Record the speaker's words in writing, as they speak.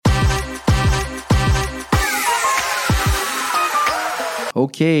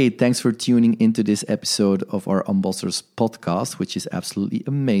Okay, thanks for tuning into this episode of our Unbossers podcast, which is absolutely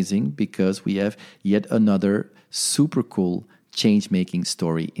amazing because we have yet another super cool change-making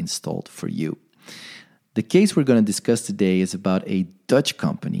story installed for you. The case we're going to discuss today is about a Dutch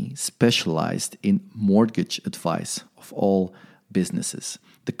company specialized in mortgage advice of all businesses.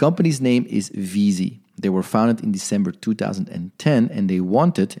 The company's name is Viisi. They were founded in December 2010 and they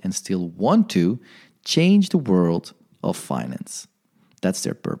wanted and still want to change the world of finance. That's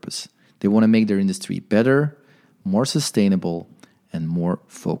their purpose. They want to make their industry better, more sustainable, and more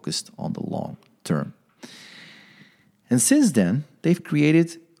focused on the long term. And since then, they've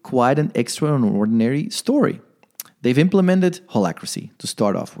created quite an extraordinary story. They've implemented Holacracy to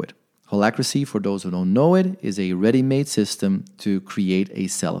start off with. Holacracy, for those who don't know it, is a ready-made system to create a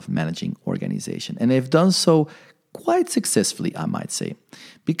self-managing organization. And they've done so quite successfully, I might say.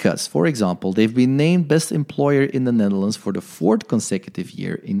 Because, for example, they've been named Best Employer in the Netherlands for the 4th consecutive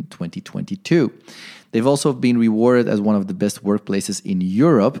year in 2022. They've also been rewarded as one of the best workplaces in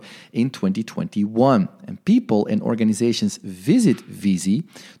Europe in 2021. And people and organizations visit Viisi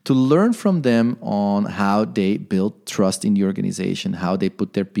to learn from them on how they build trust in the organization, how they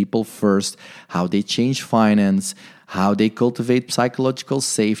put their people first, how they change finance, how they cultivate psychological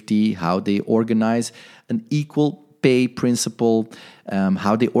safety, how they organize an equal pay principle,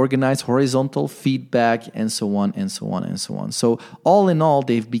 how they organize horizontal feedback, and so on, and so on, and so on. So all in all,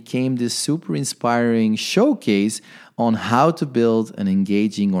 they've become this super inspiring showcase on how to build an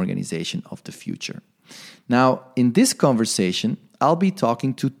engaging organization of the future. Now, in this conversation, I'll be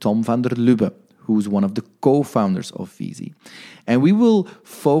talking to Tom van der Lubbe, who's one of the co-founders of Viisi. And we will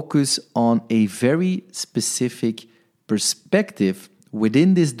focus on a very specific perspective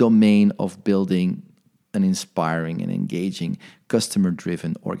within this domain of building an inspiring and engaging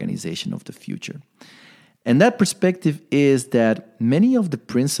customer-driven organization of the future. And that perspective is that many of the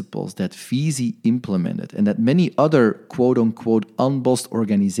principles that Viisi implemented and that many other quote-unquote unbossed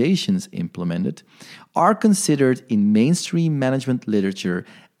organizations implemented are considered in mainstream management literature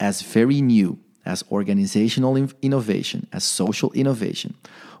as very new, as organizational innovation, as social innovation.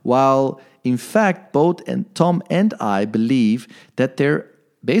 While, in fact, both Tom and I believe that they're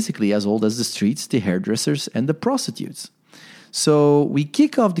basically as old as the streets, the hairdressers, and the prostitutes. So we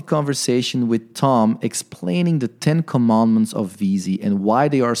kick off the conversation with Tom explaining the 10 commandments of Viisi and why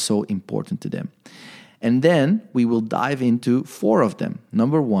they are so important to them. And then we will dive into 4 of them.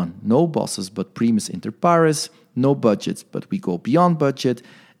 Number 1, no bosses but primus inter pares, no budgets but we go beyond budget,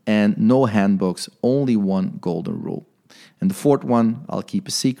 and no handbooks, only one golden rule. And the 4th one, I'll keep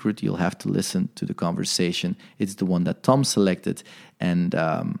a secret. You'll have to listen to the conversation. It's the one that Tom selected. And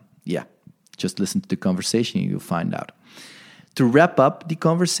just listen to the conversation and you'll find out. To wrap up the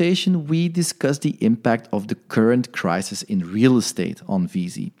conversation, we discuss the impact of the current crisis in real estate on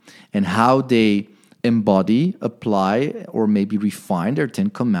Viisi and how they embody, apply, or maybe refine their 10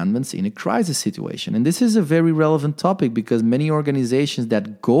 commandments in a crisis situation. And this is a very relevant topic because many organizations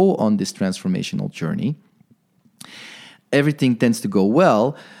that go on this transformational journey, everything tends to go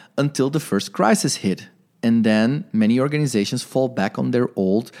well until the first crisis hit. And then many organizations fall back on their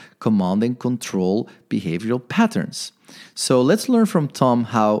old command and control behavioral patterns. So let's learn from Tom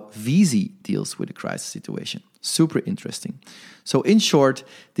how Viisi deals with a crisis situation. Super interesting. So in short,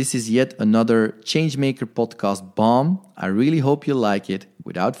 this is yet another Changemaker podcast bomb. I really hope you like it.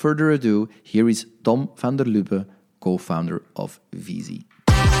 Without further ado, here is Tom van der Lubbe, co-founder of Viisi.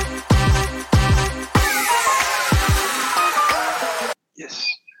 Yes.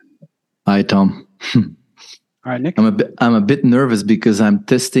 Hi, Tom. All right, Nick. I'm a bit nervous because I'm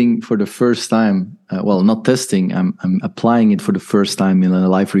testing for the first time. Not testing. I'm applying it for the first time in a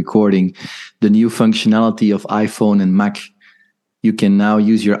live recording. The new functionality of iPhone and Mac. You can now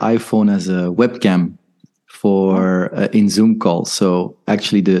use your iPhone as a webcam for in Zoom calls. So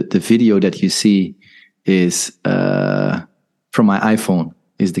actually, the video that you see is from my iPhone.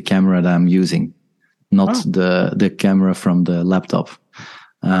 Is the camera that I'm using, not the camera from the laptop.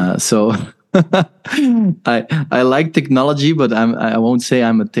 So I like technology, but I won't say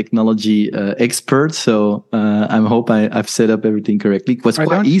I'm a technology expert. So I hope I've set up everything correctly. It was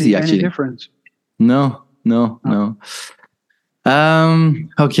quite easy, actually. Any difference? No.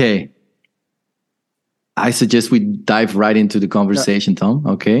 Okay. I suggest we dive right into the conversation, Tom.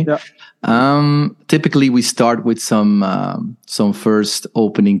 Okay. Yeah. Typically, we start with some first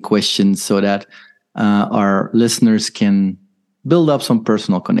opening questions so that our listeners can build up some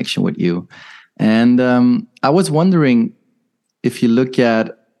personal connection with you. And I was wondering, if you look at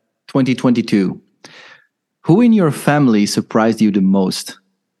 2022, who in your family surprised you the most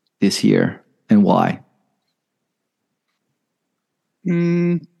this year and why?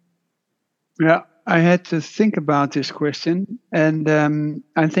 Yeah, I had to think about this question, and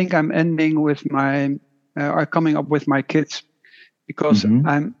I think I'm ending with or coming up with my kids, because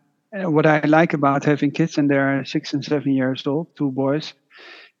Mm-hmm. what I like about having kids, and they're 6 and 7 years old, two boys,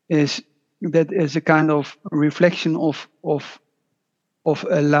 is that is a kind of reflection of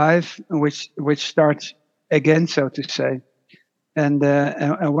a life which starts again, so to say. And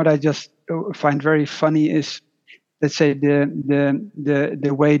what I just find very funny is, let's say,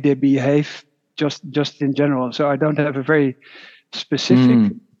 the way they behave, just in general. So I don't have a very specific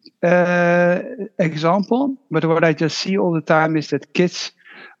Mm. example, but what I just see all the time is that kids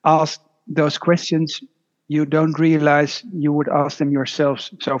ask those questions you don't realize you would ask them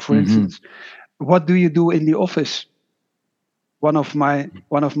yourselves. So, for Mm-hmm. instance, what do you do in the office? One of my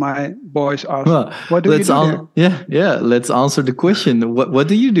boys asked, Well, "What do you do there?" let's answer the question. What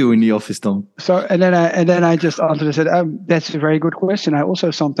do you do in the office, Tom? So, and then I just answered and said, "That's a very good question. I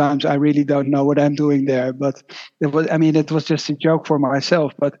also sometimes I really don't know what I'm doing there, but it was just a joke for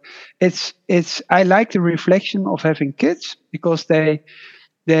myself. But it's I like the reflection of having kids, because they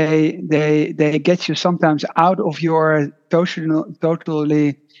get you sometimes out of your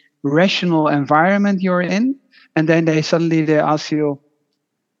totally rational environment you're in, and then they ask you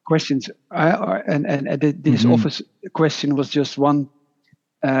questions. This Mm-hmm. office question was just one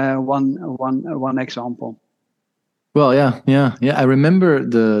example. Well, yeah. I remember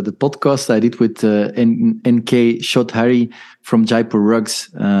the podcast I did with NK Shot Harry from Jaipur Rugs.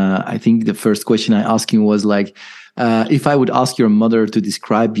 I think the first question I asked him was like, if I would ask your mother to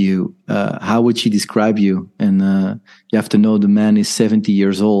describe you, how would she describe you? And you have to know the man is 70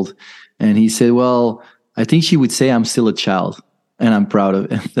 years old, and he said, "Well, I think she would say I'm still a child, and I'm proud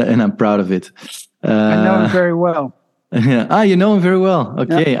of it, and I'm proud of it." I know him very well. Yeah. Ah, you know him very well. Yeah.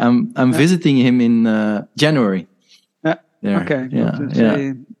 Okay, I'm Yeah. visiting him in January. Yeah. There. Okay. Yeah. Well, Yeah.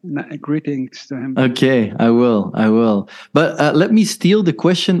 say greetings to him. Okay, I will. I will. But let me steal the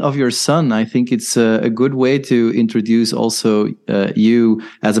question of your son. I think it's a good way to introduce also you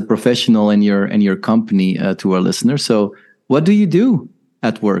as a professional and your company to our listeners. So, what do you do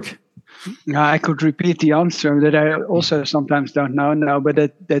at work? I could repeat the answer that I also sometimes don't know now, but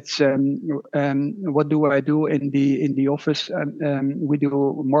that's what do I do in the office? We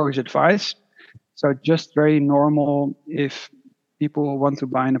do mortgage advice, so just very normal if people want to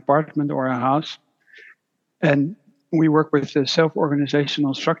buy an apartment or a house, and we work with a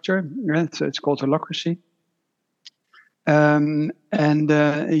self-organizational structure. Right? So it's called holacracy, and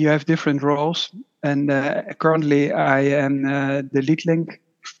you have different roles. And currently, I am the lead link,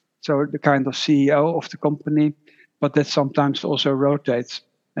 so the kind of CEO of the company, but that sometimes also rotates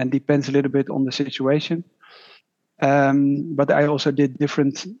and depends a little bit on the situation. But I also did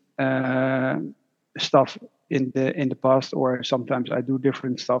different stuff in the past, or sometimes I do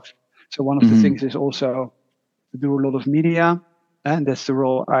different stuff. So one of the things is also to do a lot of media, and that's the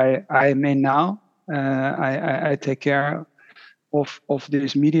role I am in now. I take care of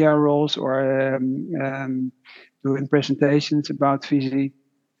these media roles, or doing presentations about Viisi,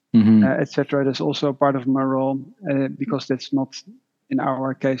 etc. That's also part of my role, because that's not, in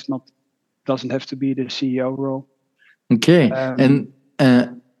our case, doesn't have to be the CEO role. Okay, and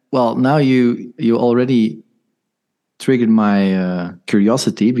well, now you already triggered my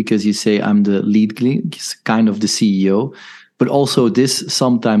curiosity, because you say I'm the lead, kind of the CEO, but also this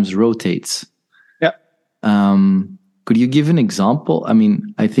sometimes rotates. Yeah. Could you give an example? I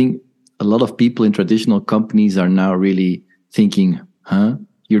mean, I think a lot of people in traditional companies are now really thinking, "Huh,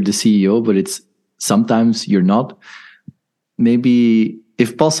 you're the CEO, but it's sometimes you're not." Maybe,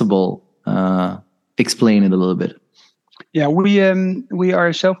 if possible, explain it a little bit. Yeah, we are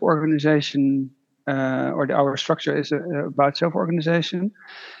a self-organization, or our structure is about self-organization,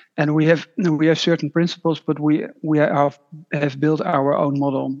 and we have certain principles, but we have built our own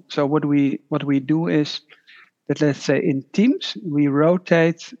model. So what we do is that, let's say, in teams we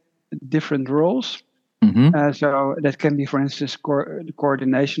rotate different roles. So that can be, for instance, the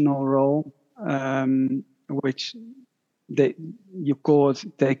coordinational role, which you call it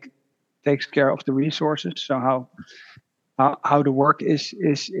takes care of the resources. So how the work is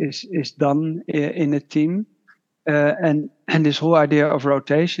done in a team, and this whole idea of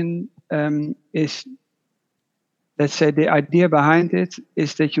rotation is, let's say, the idea behind it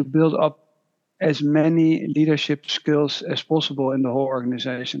is that you build up as many leadership skills as possible in the whole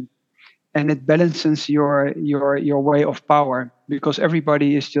organization, and it balances your way of power, because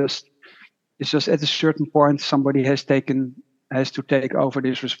everybody is just at a certain point somebody has to take over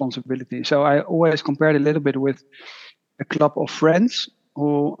this responsibility. So I always compare it a little bit with a club of friends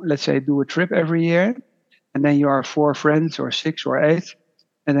who, let's say, do a trip every year, and then you are 4 friends or 6 or 8,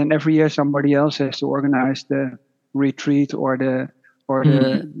 and then every year somebody else has to organize the retreat or the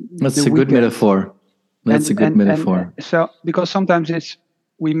That's the a good weekend. metaphor. That's a good metaphor. So because sometimes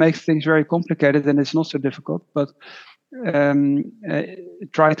we make things very complicated and it's not so difficult, but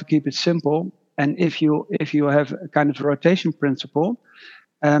try to keep it simple. And if you have a kind of rotation principle,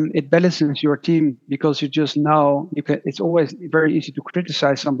 it balances your team, because you just know it's always very easy to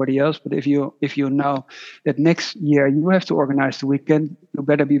criticize somebody else, but if you know that next year you have to organize the weekend, you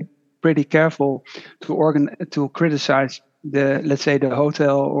better be pretty careful to criticize let's say the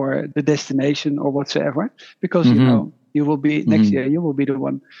hotel or the destination or whatsoever, because you know you will be next year, you will be the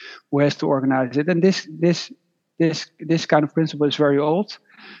one who has to organize it. And this kind of principle is very old.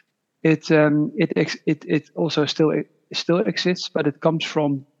 It also still exists, but it comes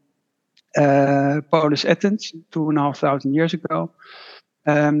from Polish Athens 2,500 years ago.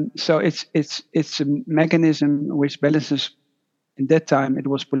 So it's a mechanism which balances. In that time, it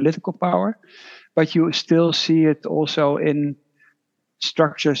was political power, but you still see it also in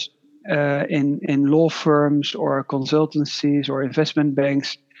structures in law firms or consultancies or investment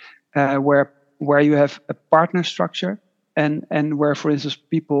banks, where you have a partner structure, and where, for instance,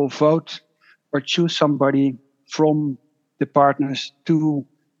 people vote or choose somebody from the partners to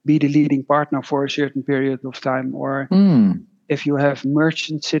be the leading partner for a certain period of time. Or if you have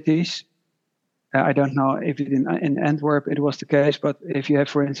merchant cities, I don't know if in Antwerp it was the case, but if you have,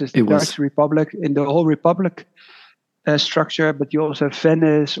 for instance, the Dutch Republic, in the whole Republic structure, but you also have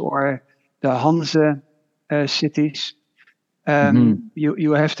Venice or the Hanse cities.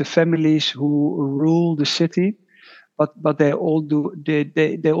 You have the families who rule the city, but they all do.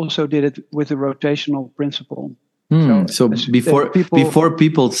 They also did it with a rotational principle. So before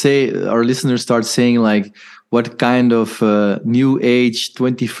people say, our listeners start saying like, what kind of new age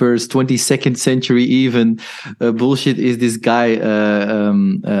 21st 22nd century even bullshit is this guy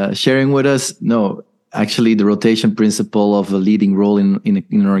sharing with us? No, actually the rotation principle of a leading role in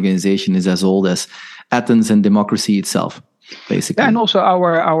an organization is as old as Athens and democracy itself, basically. Yeah, and also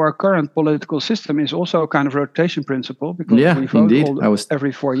our current political system is also a kind of rotation principle, because we vote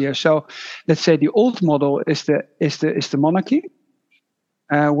every 4 years. So let's say the old model is the monarchy,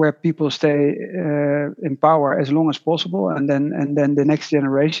 where people stay in power as long as possible, and then the next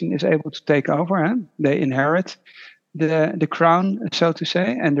generation is able to take over, and they inherit the crown, so to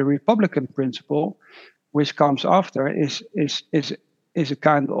say. And the Republican principle, which comes after, is a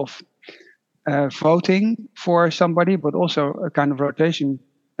kind of voting for somebody, but also a kind of rotation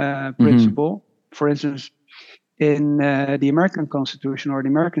principle. For instance, in the American Constitution or the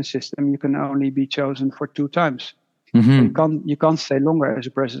American system, you can only be chosen for 2 times. So you can't stay longer as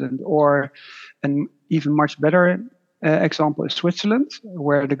a president. Or an even much better example is Switzerland,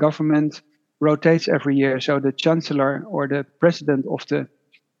 where the government rotates every year. So the chancellor or the president of the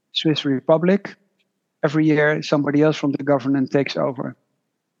Swiss Republic, every year somebody else from the government takes over.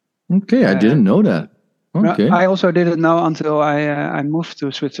 Okay, I didn't know that. Okay, I also didn't know until I moved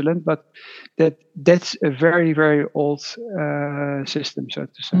to Switzerland, but that's a very, very old system, so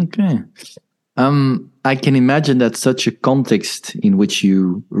to say. Okay. I can imagine that such a context in which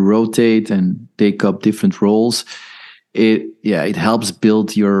you rotate and take up different roles, it helps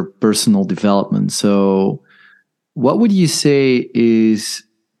build your personal development. So what would you say is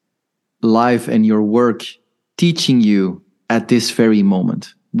life and your work teaching you at this very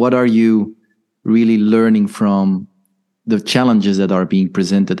moment? What are you really learning from the challenges that are being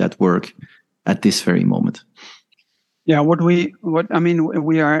presented at work at this very moment? Yeah, we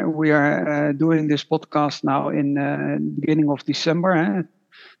are doing this podcast now in the beginning of December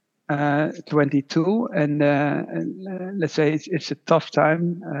 22, and let's say it's a tough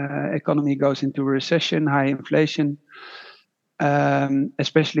time. Economy goes into recession, high inflation,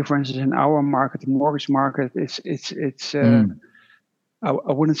 especially, for instance, in our market, the mortgage market. It's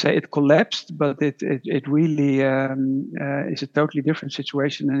I wouldn't say it collapsed, but it really is a totally different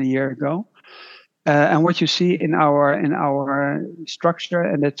situation than a year ago. And what you see in our structure,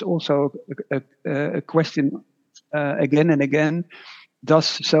 and it's also a question again and again: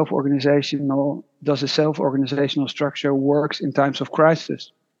 does a self-organizational structure works in times of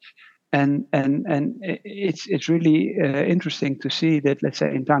crisis? And it's really interesting to see that, let's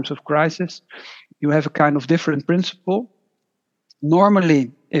say, in times of crisis, you have a kind of different principle.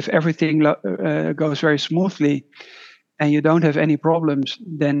 Normally, if everything goes very smoothly and you don't have any problems,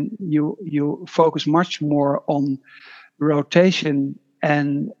 then you focus much more on rotation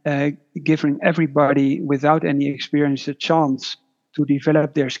and giving everybody without any experience a chance to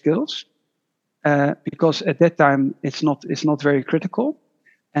develop their skills, because at that time it's not very critical.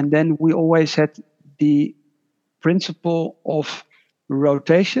 And then we always had the principle of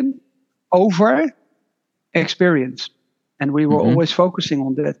rotation over experience. And we were always focusing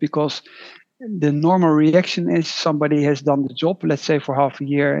on that because the normal reaction is somebody has done the job, let's say for half a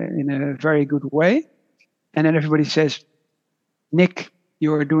year in a very good way. And then everybody says, Nick,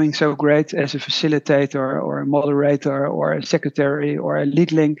 you're doing so great as a facilitator or a moderator or a secretary or a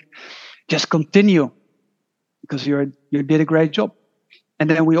lead link. Just continue because you did a great job. And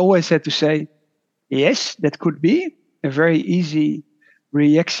then we always had to say, yes, that could be a very easy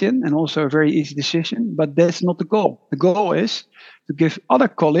reaction and also a very easy decision, but that's not the goal. The goal is to give other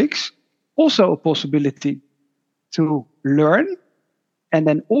colleagues also a possibility to learn. And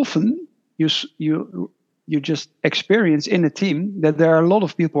then often you just experience in a team that there are a lot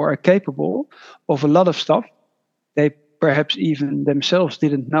of people who are capable of a lot of stuff. They perhaps even themselves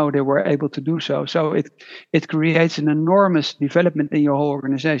didn't know they were able to do so. So it creates an enormous development in your whole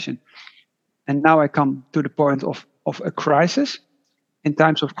organization. And now I come to the point of a crisis. In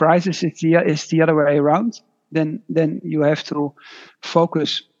times of crisis, it's the other way around. Then you have to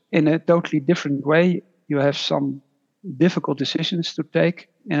focus in a totally different way. You have some difficult decisions to take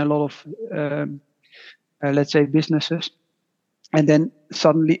in a lot of, let's say, businesses. And then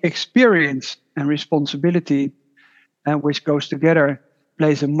suddenly experience and responsibility, which goes together,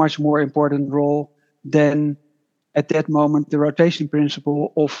 plays a much more important role than at that moment the rotation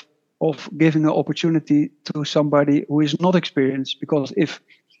principle of giving an opportunity to somebody who is not experienced. Because if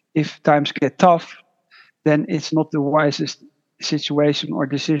times get tough, then it's not the wisest situation or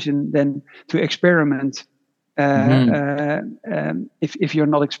decision than to experiment if you're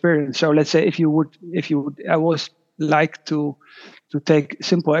not experienced. So let's say if you would, I always like to take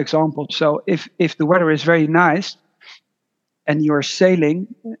simple examples. So if the weather is very nice and you're sailing,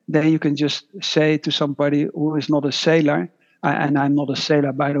 then you can just say to somebody who is not a sailor, and I'm not a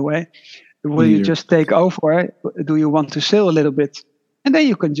sailor, by the way, will you just take over? Do you want to sail a little bit? And then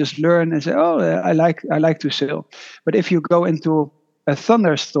you can just learn and say, oh, I like to sail. But if you go into a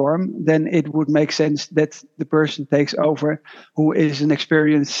thunderstorm, then it would make sense that the person takes over who is an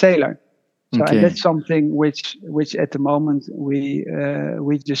experienced sailor. So and that's something which at the moment we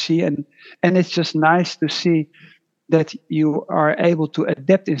just see, and it's just nice to see that you are able to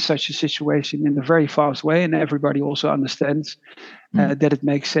adapt in such a situation in a very fast way, and everybody also understands that it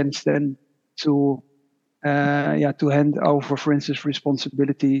makes sense then to hand over, for instance,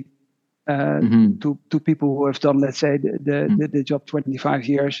 responsibility to people who have done, let's say, the job 25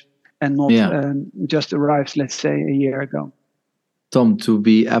 years and not just arrived, let's say, a year ago. Tom, to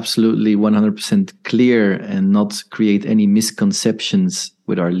be absolutely 100% clear and not create any misconceptions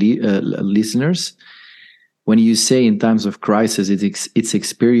with our listeners, when you say in times of crisis it's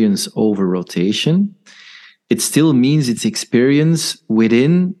experience over rotation, it still means it's experience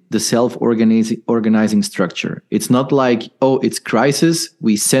within the self-organizing structure. It's not like, oh, it's crisis,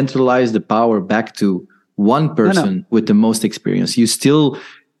 we centralize the power back to one person with the most experience. You still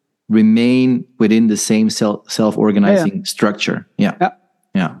remain within the same self-organizing structure. Yeah.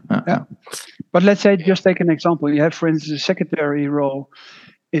 But let's say, just take an example. You have, for instance, a secretary role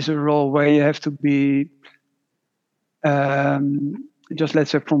is a role where you have to be just,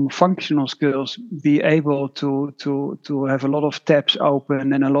 let's say, from functional skills, be able to have a lot of tabs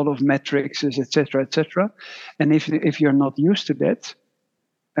open and a lot of metrics, etc., etc. And if you're not used to that,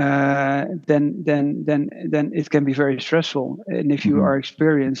 then it can be very stressful. And if you are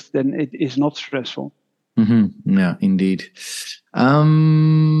experienced, then it is not stressful. Yeah, indeed.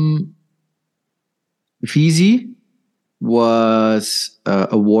 Viisi was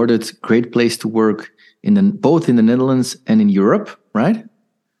awarded Great Place to Work both in the Netherlands and in Europe, right?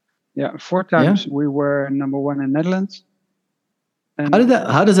 Yeah, 4 times we were number 1 in Netherlands. And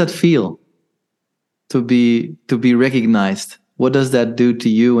how does that feel to be recognized? What does that do to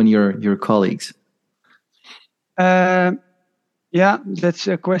you and your colleagues? That's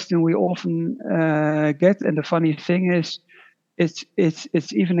a question we often get, and the funny thing is, it's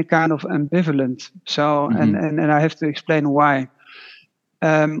even a kind of ambivalent. So, and I have to explain why.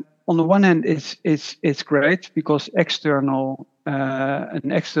 On the one hand, it's great because an external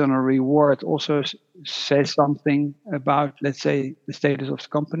reward also says something about, let's say, the status of the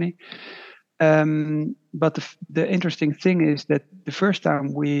company. But the interesting thing is that the first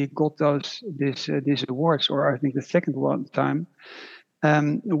time we got these awards, or I think the second time,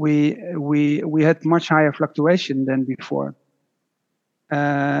 we had much higher fluctuation than before,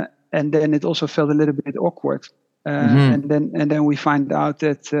 and then it also felt a little bit awkward. And then we find out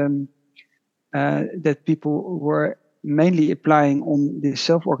that that people were mainly applying on the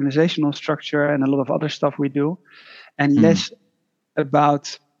self-organizational structure and a lot of other stuff we do, and less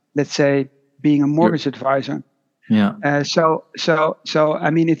about, let's say, being a mortgage advisor. Yeah. So I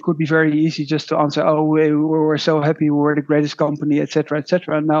mean, it could be very easy just to answer, "Oh, we're so happy, we're the greatest company, etc.,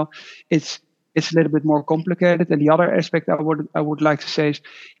 etc." Now, it's a little bit more complicated. And the other aspect I would like to say is,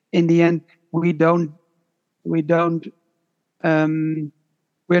 in the end, we're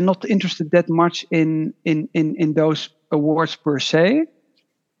not interested that much in those awards per se.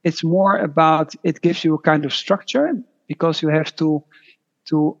 It's more about, it gives you a kind of structure, because you have to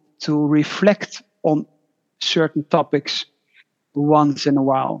reflect on certain topics once in a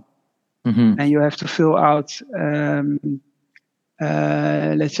while, and you have to fill out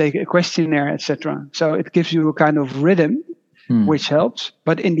let's say a questionnaire, etc. So it gives you a kind of rhythm, which helps.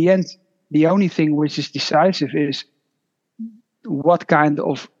 But in the end, the only thing which is decisive is what kind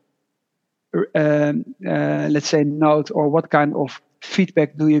of let's say note, or what kind of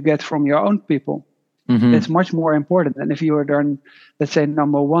feedback do you get from your own people. That's much more important than if you are done, let's say,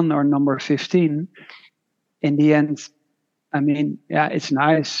 number 1 or number 15. In the end, I mean, yeah, it's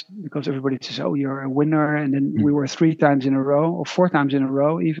nice because everybody says, "Oh, you're a winner," and then we were 3 times in a row, or 4 times in a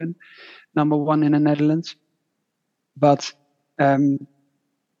row, even number 1 in the Netherlands. But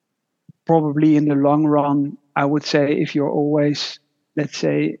probably in the long run, I would say, if you're always, let's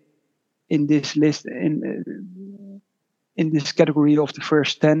say, in this list, in this category of the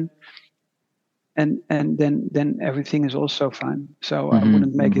first 10, and then everything is also fine. So I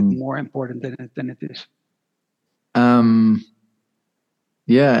wouldn't make it more important than it is.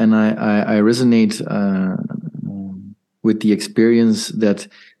 Yeah, and I resonate with the experience that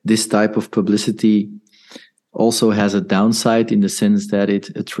this type of publicity also has a downside, in the sense that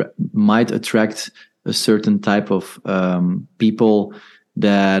it might attract a certain type of people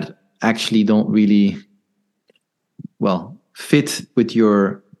that actually don't really fit with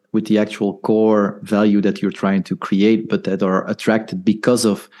the actual core value that you're trying to create, but that are attracted because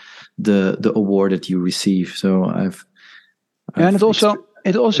of the award that you receive. So and it also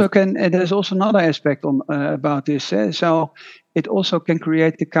can. There's also another aspect about this. So it also can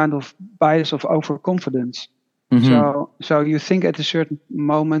create the kind of bias of overconfidence. So you think at a certain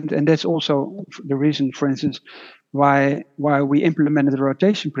moment, and that's also the reason, for instance, why we implemented the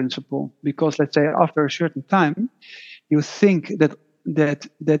rotation principle. Because, let's say, after a certain time, you think that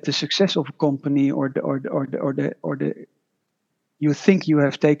the success of a company or you think you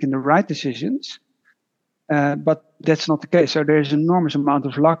have taken the right decisions, but that's not the case. So there's an enormous amount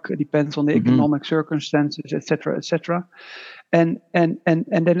of luck. It depends on the economic circumstances, etc., etc. And then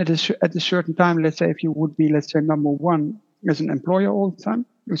at a certain time, let's say, if you would be, let's say, number 1 as an employer all the time,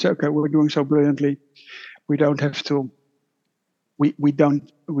 you say, "Okay, we're doing so brilliantly, we don't have to, we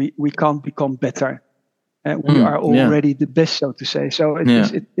can't become better. We are already the best, so to say." So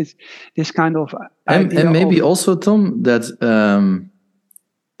it's this kind of and maybe also, Tom, that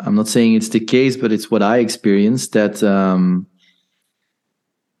I'm not saying it's the case, but it's what I experienced, that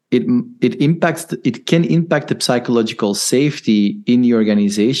it can impact the psychological safety in the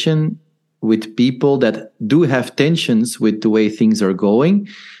organization with people that do have tensions with the way things are going,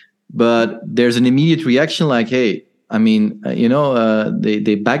 but there's an immediate reaction like, "Hey, I mean,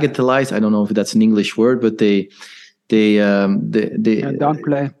 they bagatelize." I don't know if that's an English word, but they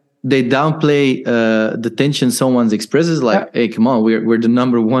downplay. They downplay the tension someone expresses, like, "Hey, come on, we're the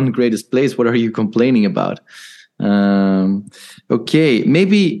number 1 greatest place. What are you complaining about?" Okay,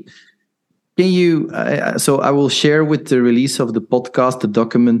 maybe can you? So I will share with the release of the podcast the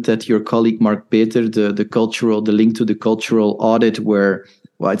document that your colleague Mark Peter, the link to the cultural audit, where.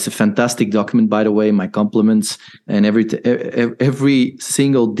 Well, it's a fantastic document, by the way. My compliments, and every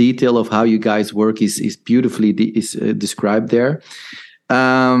single detail of how you guys work is beautifully described there.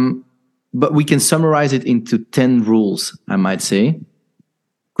 But we can summarize it into 10 rules, I might say.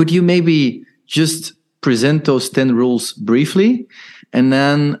 Could you maybe just present those 10 rules briefly, and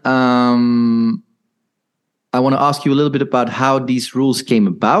then I want to ask you a little bit about how these rules came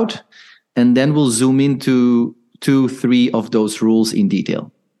about, and then we'll zoom into 2-3 of those rules in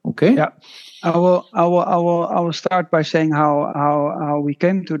detail. Okay. Yeah, I will start by saying how we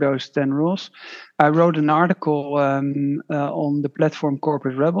came to those 10 rules. I wrote an article on the platform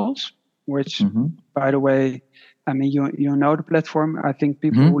Corporate Rebels, which, by the way, I mean, you know the platform. I think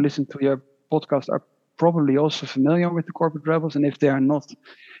people who listen to your podcast are probably also familiar with the Corporate Rebels, and if they are not,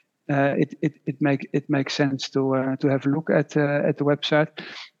 it makes sense to have a look at the website.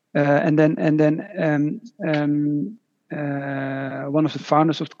 And then one of the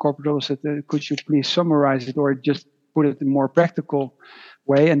founders of the Corporate Rebels said, "Could you please summarize it, or just put it in a more practical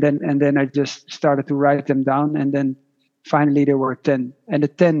way?" And then I just started to write them down, and then finally there were 10. And the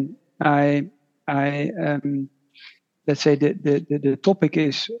 10, I let's say the topic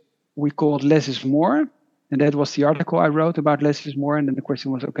is, we call it less is more, And that was the article I wrote about less is more. And then the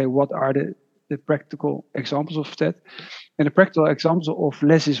question was, okay, what are the practical examples of that? And the practical examples of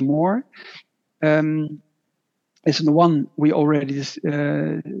less is more is the one we already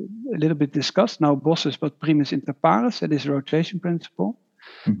a little bit discussed. No bosses, but primus inter pares. That is the rotation principle.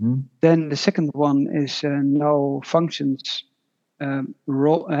 Mm-hmm. Then the second one is no functions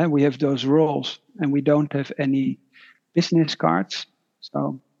role. We have those roles, and we don't have any business cards.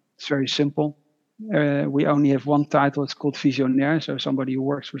 So it's very simple. We only have one title. It's called visionaire, so somebody who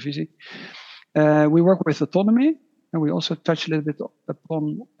works for Viisi. We work with autonomy, and we also touch a little bit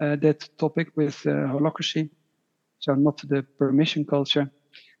upon that topic with holacracy. So not the permission culture.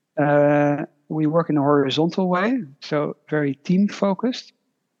 We work in a horizontal way, so very team focused.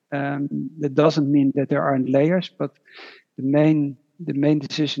 That doesn't mean that there aren't layers, but the main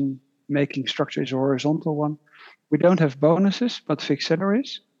decision making structure is a horizontal one. We don't have bonuses, but fixed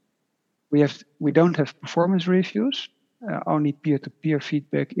salaries. We don't have performance reviews, only peer-to-peer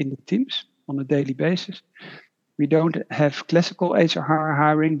feedback in the teams on a daily basis. We don't have classical HR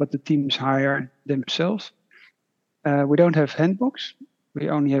hiring, but the teams hire themselves. We don't have handbooks. We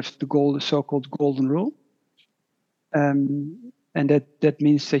only have the so-called golden rule. And that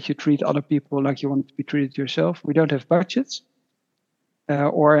means that you treat other people like you want to be treated yourself. We don't have budgets.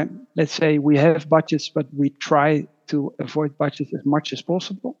 Or let's say we have budgets, but we try to avoid budgets as much as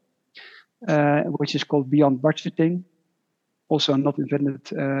possible, which is called beyond budgeting, also not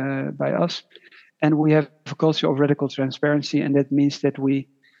invented by us. And we have a culture of radical transparency, and that means that we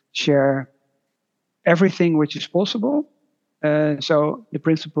share everything which is possible. So the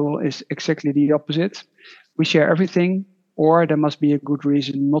principle is exactly the opposite. We share everything, or there must be a good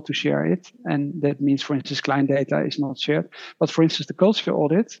reason not to share it. And that means, for instance, client data is not shared. But for instance, the culture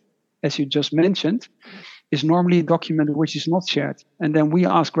audit, as you just mentioned, is normally a document which is not shared. And then we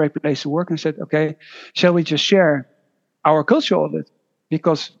asked Great Place to Work and said, okay, shall we just share our culture audit?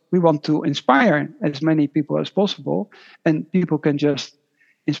 Because we want to inspire as many people as possible, and people can just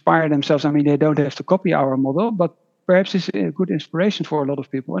inspire themselves. I mean, they don't have to copy our model, but perhaps it's a good inspiration for a lot of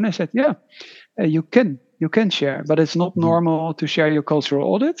people. And I said, yeah, you can share, but it's not normal to share your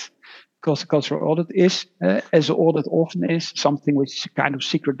cultural audit, because the cultural audit is, as an audit often is, something which is a kind of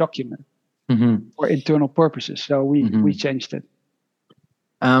secret document for internal purposes. So we changed it.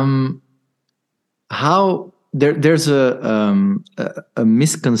 How there's a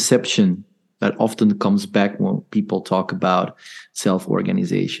misconception that often comes back when people talk about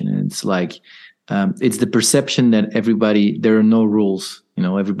self-organization, and it's like it's the perception that there are no rules.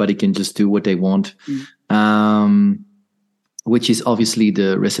 Everybody can just do what they want, which is obviously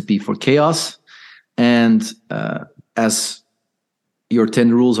the recipe for chaos. And as your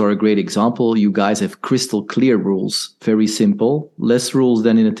 10 rules are a great example, you guys have crystal clear rules, very simple, less rules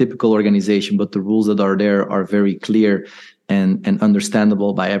than in a typical organization, but the rules that are there are very clear and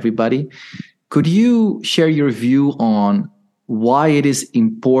understandable by everybody. Could you share your view on why it is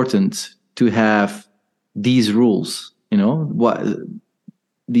important to have these rules?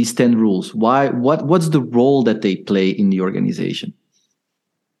 These 10 rules. What's the role that they play in the organization?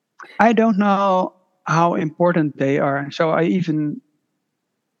 I don't know how important they are. So I even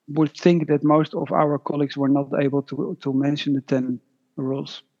would think that most of our colleagues were not able to mention the 10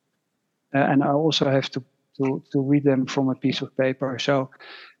 rules. And I also have to read them from a piece of paper. So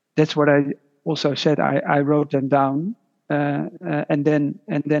that's what I also said. I wrote them down. And then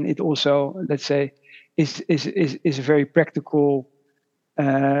it also, let's say, is a very practical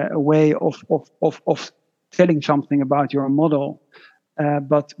way of telling something about your model.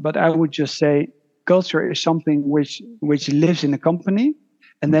 But I would just say culture is something which lives in a company,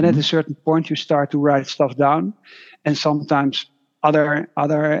 and then at a certain point you start to write stuff down, and sometimes other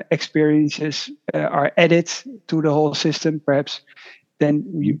experiences are added to the whole system. Perhaps then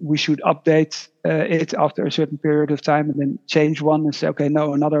we should update it after a certain period of time, and then change one and say, okay,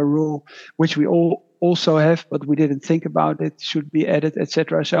 no, another rule which we also have, but we didn't think about it, should be added,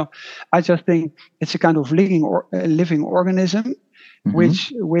 etc. So I just think it's a kind of living organism,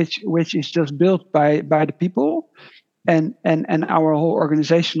 which is just built by the people, and our whole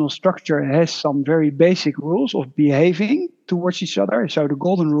organizational structure has some very basic rules of behaving towards each other. So the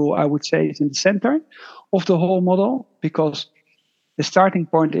golden rule, I would say, is in the center of the whole model, because the starting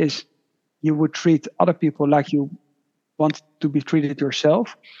point is you would treat other people like you want to be treated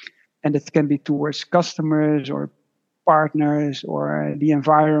yourself. And it can be towards customers or partners or the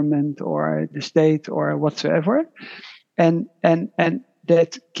environment or the state or whatsoever. And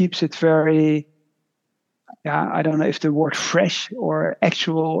that keeps it very, I don't know if the word fresh or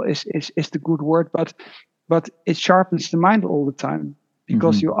actual is the good word, but it sharpens the mind all the time,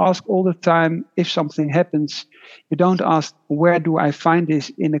 because you ask all the time if something happens. You don't ask, where do I find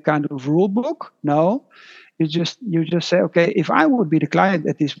this in a kind of rule book? No, you just say, okay, if I would be the client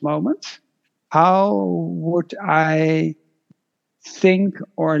at this moment, how would I think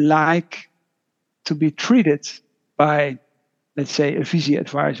or like to be treated by, let's say, a Viisi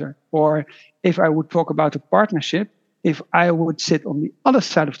advisor? Or if I would talk about a partnership, if I would sit on the other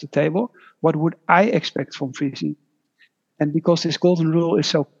side of the table, what would I expect from Viisi? And because this golden rule is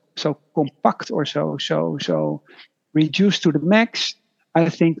so compact or so reduced to the max, I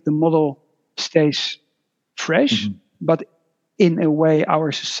think the model stays fresh. But in a way,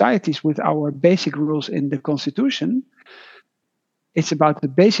 our societies with our basic rules in the Constitution, it's about the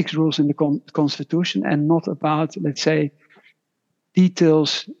basic rules in the Constitution and not about, let's say,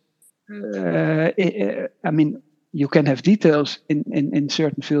 details. I mean, you can have details in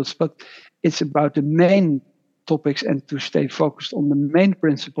certain fields, but it's about the main topics and to stay focused on the main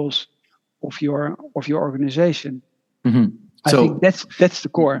principles of your organization. I think that's the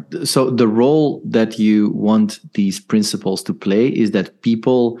core. So the role that you want these principles to play is that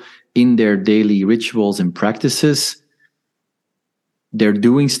people in their daily rituals and practices, they're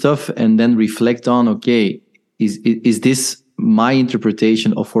doing stuff and then reflect on, okay, is this my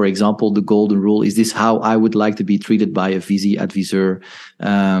interpretation of, for example, the golden rule? Is this how I would like to be treated by a Viisi advisor?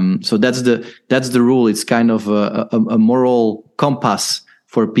 So that's the rule. It's kind of a moral compass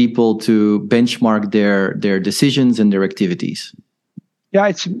for people to benchmark their decisions and their activities.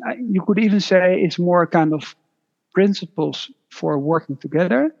 Yeah, you could even say it's more kind of principles for working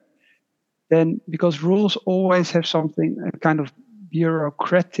together. Then, because rules always have something, a kind of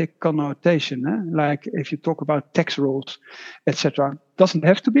bureaucratic connotation, like if you talk about tax rules, etc. Doesn't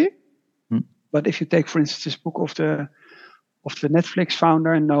have to be, but if you take, for instance, this book of the Netflix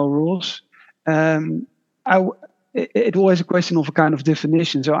founder, No Rules, it always a question of a kind of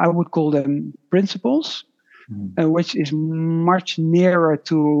definition. So I would call them principles, which is much nearer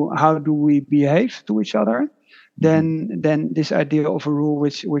to how do we behave to each other than this idea of a rule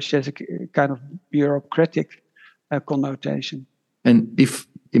which has a kind of bureaucratic connotation. And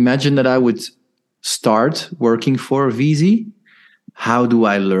imagine that I would start working for Viisi, how do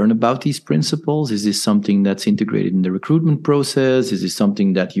I learn about these principles? Is this something that's integrated in the recruitment process? Is this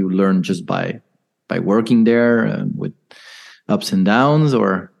something that you learn just by working there with ups and downs,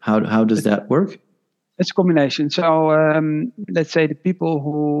 or how does that work? It's a combination. So let's say the people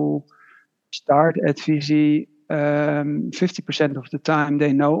who start at Viisi, 50% of the time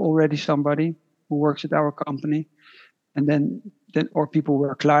they know already somebody who works at our company. And then or people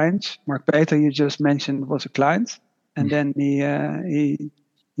were clients. Mark Peter, you just mentioned, was a client, and then he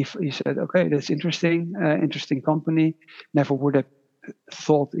said, "Okay, that's interesting company. Never would have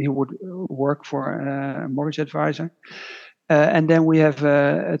thought he would work for a mortgage advisor." And then we have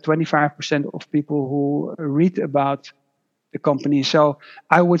 25% of people who read about the company. So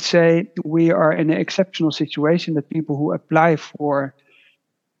I would say we are in an exceptional situation that people who apply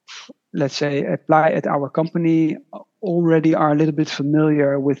at our company already are a little bit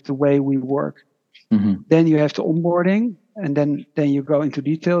familiar with the way we work. Then you have the onboarding, and then you go into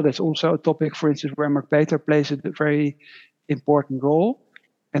detail. That's also a topic, for instance, where Mark Peter plays a very important role.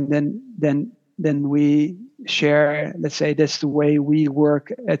 And then we share, let's say, that's the way we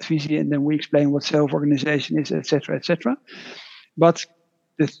work at Viisi, and then we explain what self-organization is, etc., etc. But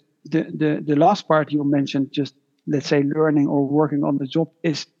the last part you mentioned, just let's say learning or working on the job,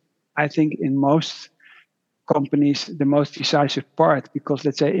 is, I think, in most companies the most decisive part, because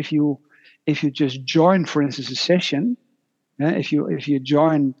let's say if you just join, for instance, a session, if you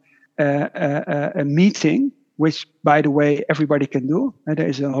join a meeting, which by the way everybody can do, there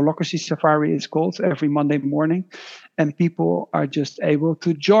is a holacracy safari, it's called, every Monday morning, and people are just able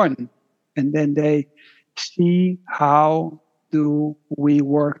to join, and then they see how do we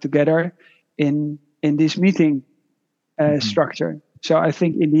work together in this meeting structure. So I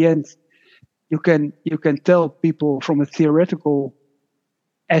think in the end, you can tell people from a theoretical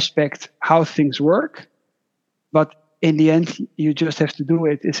aspect how things work, but in the end, you just have to do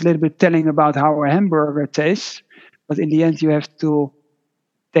it. It's a little bit telling about how a hamburger tastes, but in the end, you have to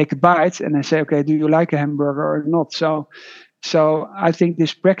take a bite and then say, okay, do you like a hamburger or not? So I think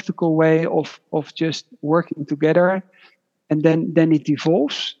this practical way of just working together, and then it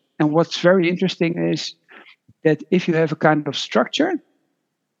evolves. And what's very interesting is that if you have a kind of structure,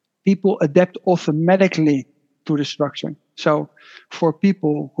 people adapt automatically to the structure. So for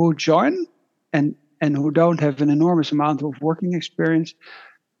people who join and who don't have an enormous amount of working experience,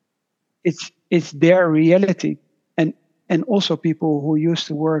 it's their reality. And also people who used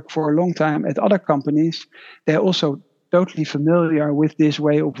to work for a long time at other companies, they also totally familiar with this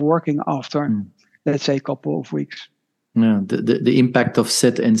way of working after, let's say, a couple of weeks. Yeah, the impact of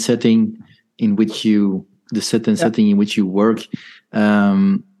set and setting in which you work,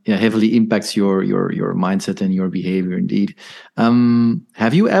 heavily impacts your mindset and your behavior. Indeed.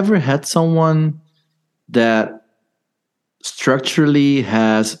 Have you ever had someone that structurally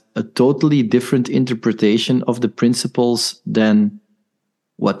has a totally different interpretation of the principles than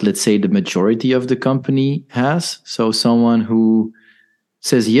what, let's say, the majority of the company has? So someone who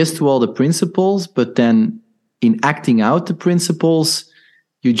says yes to all the principles, but then in acting out the principles,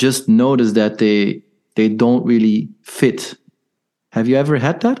 you just notice that they don't really fit. Have you ever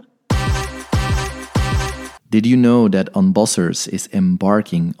had that? Did you know that Unbossers is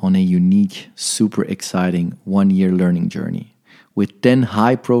embarking on a unique, super exciting 1-year learning journey with 10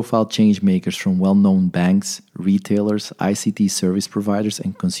 high-profile change makers from well-known banks, retailers, ICT service providers,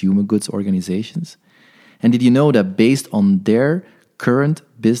 and consumer goods organizations? And did you know that based on their current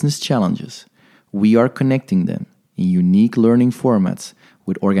business challenges, we are connecting them in unique learning formats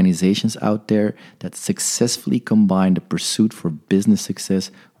with organizations out there that successfully combine the pursuit for business success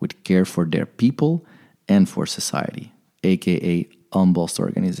with care for their people and for society, aka unbossed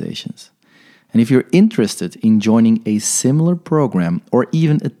organizations. And if you're interested in joining a similar program or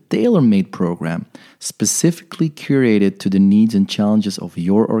even a tailor-made program specifically curated to the needs and challenges of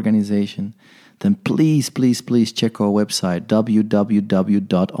your organization, then please check our website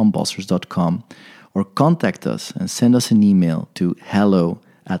www.unbossers.com or contact us and send us an email to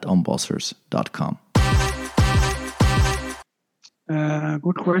hello@unbossers.com.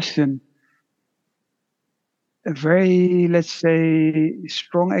 Good question. A very, let's say,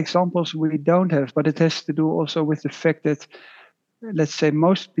 strong examples we don't have, but it has to do also with the fact that, let's say,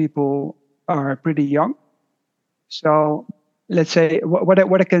 most people are pretty young. So let's say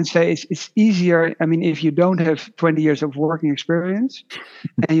what I can say is it's easier. I mean, if you don't have 20 years of working experience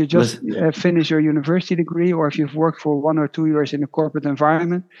and you just finish your university degree, or if you've worked for 1 or 2 years in a corporate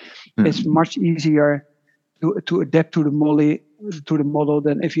environment, it's much easier to adapt to the model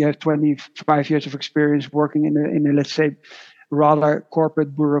than if you have 25 years of experience working in a let's say rather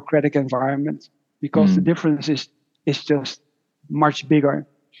corporate bureaucratic environment, because the difference is just much bigger.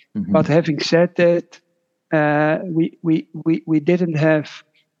 But having said that, we didn't have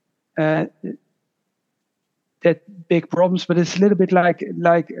that big problems, but it's a little bit like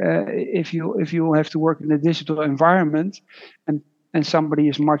if you have to work in a digital environment and somebody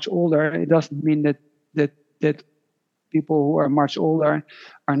is much older, it doesn't mean that people who are much older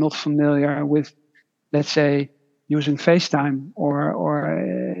are not familiar with, let's say, using FaceTime or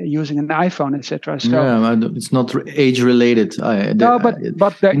using an iPhone, etc. So it's not age related.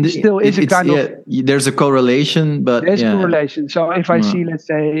 But there still is a kind of there's a correlation, but there's a correlation. So if I see, let's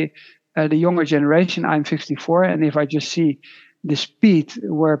say, the younger generation, I'm 54, and if I just see the speed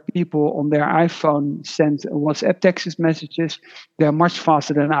where people on their iPhone send WhatsApp text messages, they're much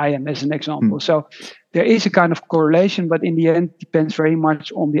faster than I am, as an example. So there is a kind of correlation, but in the end, it depends very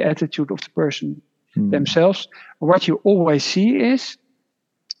much on the attitude of the person themselves. What you always see is,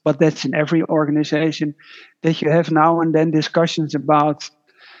 but that's in every organization, that you have now and then discussions about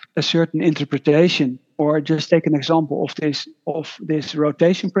a certain interpretation. Or just take an example of this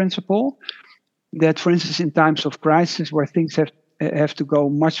rotation principle. That, for instance, in times of crisis where things have to go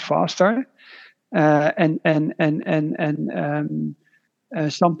much faster, and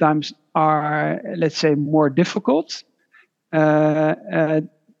sometimes are, let's say, more difficult, then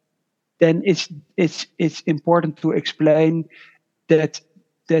it's important to explain that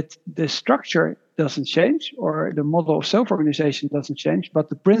the structure doesn't change or the model of self-organization doesn't change, but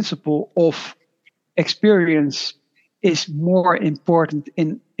the principle of experience is more important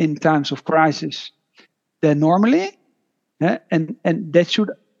in times of crisis than normally, and that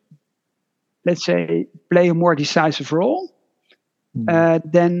should, let's say, play a more decisive role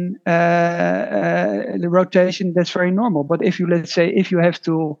than the rotation. That's very normal. But if you, let's say, if you have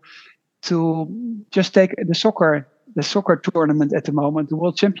to just take the soccer tournament at the moment, the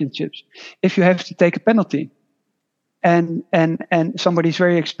World Championships, if you have to take a penalty, and somebody's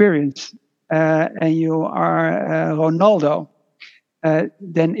very experienced, and you are Ronaldo,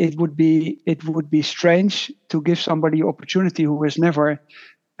 then it would be strange to give somebody opportunity who has never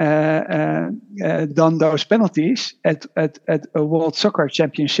done those penalties at a World Soccer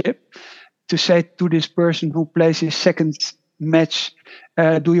Championship, to say to this person who plays his second match,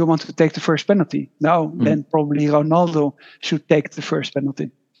 do you want to take the first penalty? No, then probably Ronaldo should take the first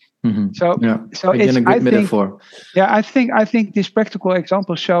penalty. So again, a good metaphor. I think these practical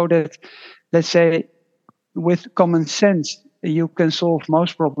examples show that, let's say, with common sense, you can solve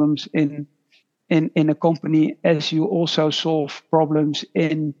most problems in in a company as you also solve problems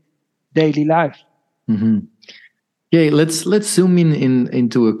in daily life. Mm-hmm. Okay, let's zoom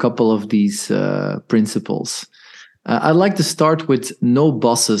into a couple of these principles. I'd like to start with no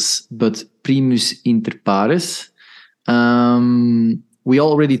bosses, but primus inter pares. We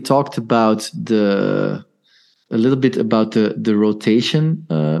already talked about a little bit about the rotation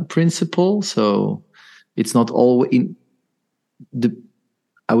principle. So it's not all in the.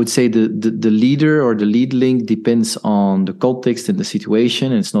 I would say the leader or the lead link depends on the context and the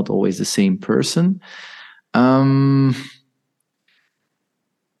situation. And it's not always the same person. I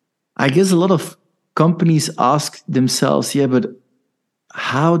guess a lot of companies ask themselves, yeah, but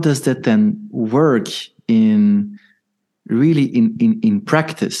how does that then work in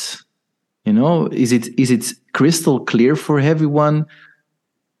practice? You know, is it crystal clear for everyone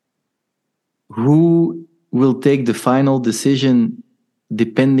who will take the final decision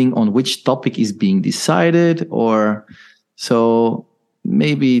depending on which topic is being decided? Or so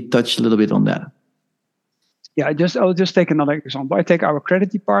maybe touch a little bit on that. Yeah, I'll just take another example. I take our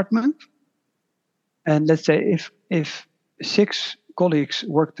credit department, and let's say if 6 colleagues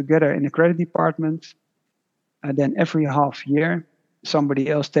work together in the credit department, and then every half year somebody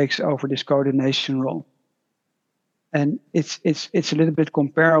else takes over this coordination role. And it's a little bit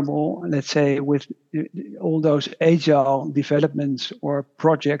comparable, let's say, with all those agile developments or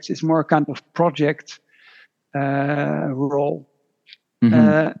projects. It's more a kind of project role,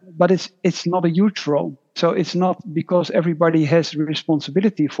 but it's not a huge role. So it's not because everybody has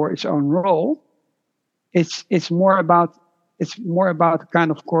responsibility for its own role. It's more about kind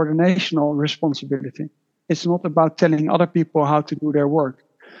of coordinational responsibility. It's not about telling other people how to do their work.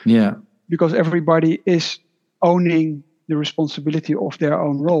 Yeah, because everybody is owning the responsibility of their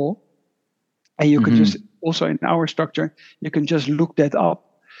own role. And you can just, also in our structure, you can just look that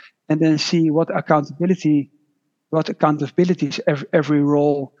up and then see what accountabilities every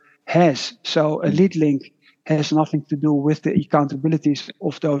role has. So a lead link has nothing to do with the accountabilities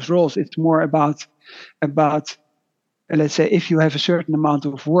of those roles. It's more about let's say, if you have a certain amount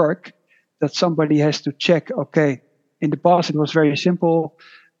of work that somebody has to check, okay, in the past it was very simple.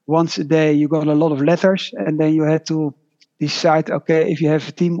 Once a day you got a lot of letters, and then you had to decide, okay, if you have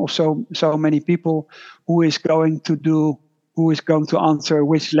a team of so many people, who is going to answer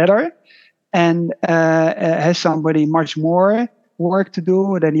which letter, and has somebody much more work to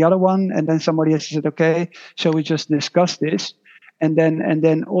do than the other one, and then somebody has said, okay, so we just discuss this, and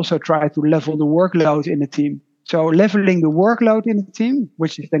then also try to level the workload in the team. So leveling the workload in the team,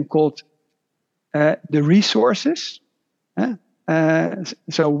 which is then called the resources.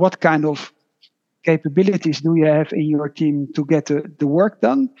 So what kind of capabilities do you have in your team to get the work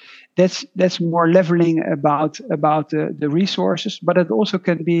done? That's more leveling about the resources. But it also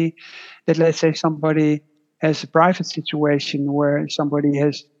can be that, let's say, somebody has a private situation where somebody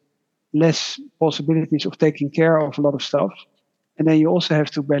has less possibilities of taking care of a lot of stuff, and then you also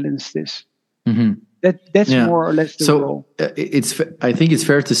have to balance this. That's more or less the role. I think it's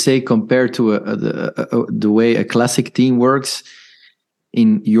fair to say, compared to the way a classic team works,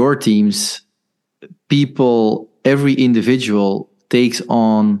 in your teams, every individual takes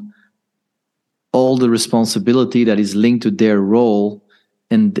on all the responsibility that is linked to their role,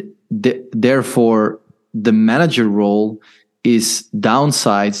 and therefore the manager role is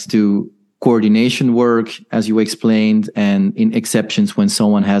downsides to coordination work, as you explained, and in exceptions when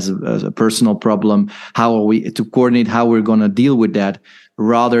someone has a personal problem, how are we to coordinate how we're going to deal with that,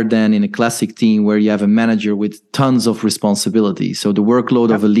 rather than in a classic team where you have a manager with tons of responsibility. So the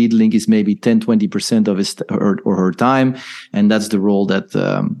workload of a lead link is maybe 10-20% of his or her time, and that's the role that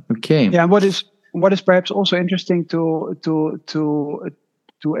Yeah, what is perhaps also interesting to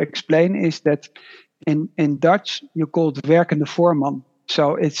explain is that in Dutch you call it werkende voorman.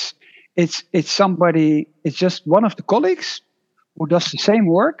 So it's somebody, it's just one of the colleagues who does the same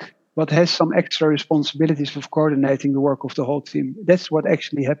work but has some extra responsibilities of coordinating the work of the whole team. That's what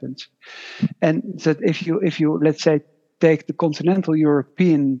actually happens. And that if you let's say take the continental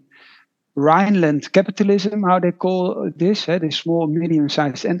European Rhineland capitalism, how they call this, the small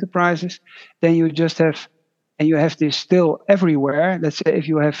medium-sized enterprises, then you just have, and you have this still everywhere. Let's say if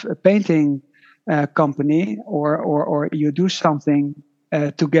you have a painting company or you do something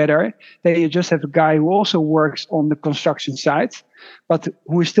together, then you just have a guy who also works on the construction site, but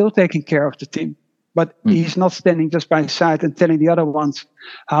who is still taking care of the team. But he's not standing just by the side and telling the other ones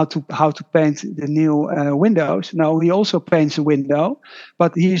how to paint the new windows. No, he also paints a window,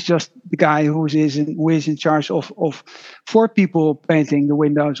 but he's just the guy who is in charge of 4 people painting the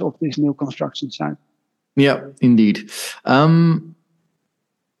windows of this new construction site. Yeah, indeed.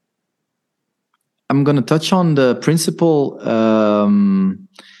 I'm going to touch on the principle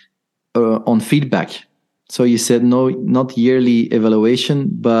on feedback. So you said no, not yearly evaluation,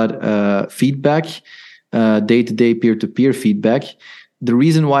 but feedback, day-to-day, peer-to-peer feedback. The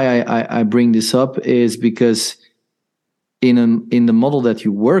reason why I bring this up is because in the model that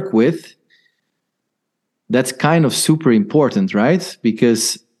you work with, that's kind of super important, right?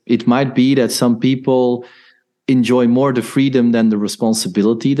 Because it might be that some people enjoy more the freedom than the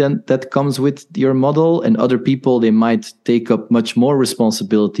responsibility that comes with your model, and other people, they might take up much more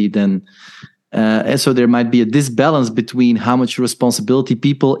responsibility than and so there might be a disbalance between how much responsibility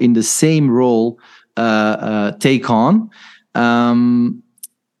people in the same role take on,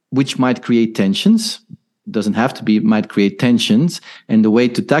 which might create tensions. Doesn't have to be, it might create tensions. And the way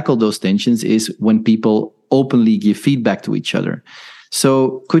to tackle those tensions is when people openly give feedback to each other.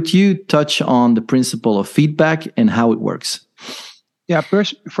 So could you touch on the principle of feedback and how it works? Yeah,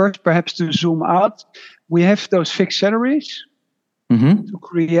 first perhaps to zoom out, we have those fixed salaries to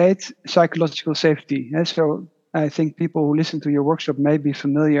create psychological safety. And so I think people who listen to your workshop may be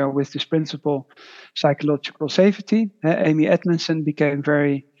familiar with this principle, psychological safety. Amy Edmondson became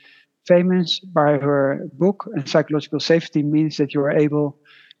very famous by her book, and psychological safety means that you are able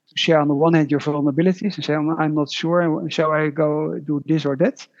to share on the one hand your vulnerabilities and say, I'm not sure, shall I go do this or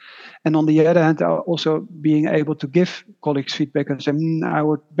that? And on the other hand, also being able to give colleagues feedback and say, I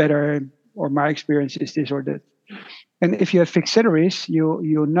would better, or my experience is this or that. And if you have fixed salaries,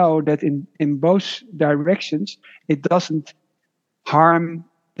 you know that in both directions, it doesn't harm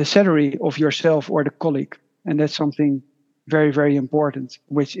the salary of yourself or the colleague. And that's something very, very important,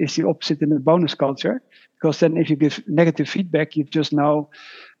 which is the opposite in the bonus culture. Because then if you give negative feedback, you just know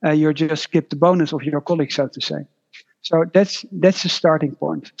you're just skip the bonus of your colleague, so to say. So that's the starting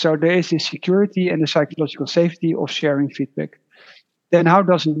point. So there is the security and the psychological safety of sharing feedback. Then how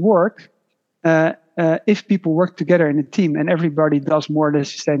does it work? If people work together in a team and everybody does more or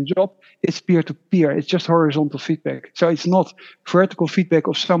less the same job, it's peer-to-peer. It's just horizontal feedback. So it's not vertical feedback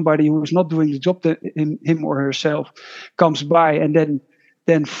of somebody who is not doing the job that him or herself comes by and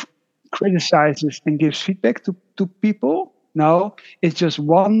then criticizes and gives feedback to people. No, it's just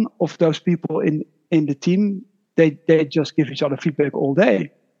one of those people in the team. They just give each other feedback all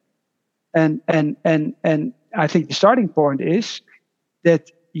day. And I think the starting point is that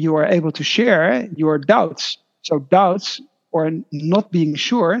you are able to share your doubts. So doubts or not being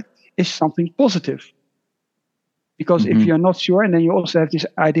sure is something positive. Because if you're not sure, and then you also have this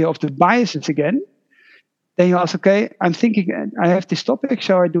idea of the biases again, then you ask, okay, I'm thinking I have this topic,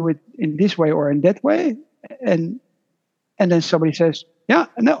 shall I do it in this way or in that way? And then somebody says, yeah,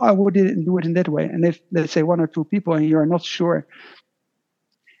 no, I would do it in that way. And if, let's say, one or two people and you're not sure,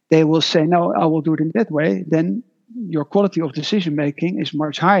 they will say, no, I will do it in that way. Then your quality of decision making is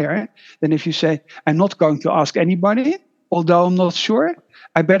much higher than if you say, I'm not going to ask anybody, although I'm not sure.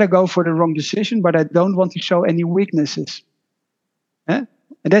 I better go for the wrong decision, but I don't want to show any weaknesses. And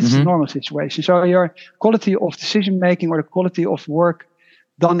that's the normal situation. So your quality of decision making or the quality of work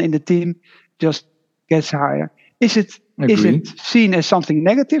done in the team just gets higher. Is it seen as something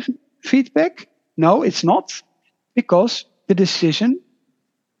negative feedback? No, it's not, because the decision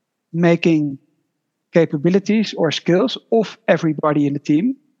making capabilities or skills of everybody in the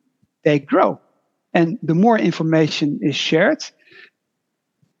team, they grow. And the more information is shared,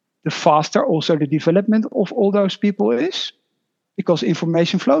 the faster also the development of all those people is, because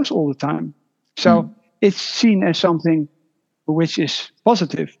information flows all the time. So it's seen as something which is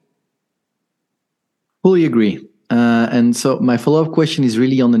positive. Fully agree. And so my follow-up question is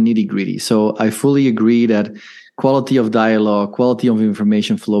really on the nitty-gritty. So I fully agree that quality of dialogue, quality of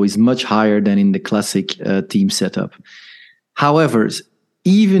information flow is much higher than in the classic team setup. However,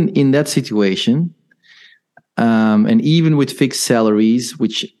 even in that situation, and even with fixed salaries,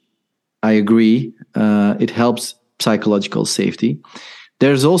 which I agree, it helps psychological safety.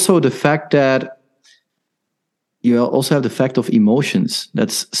 There's also the fact that you also have the fact of emotions.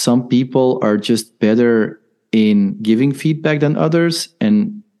 That's some people are just better in giving feedback than others,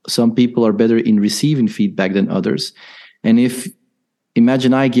 and some people are better in receiving feedback than others. And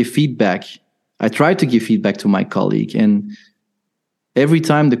imagine I give feedback, I try to give feedback to my colleague, and every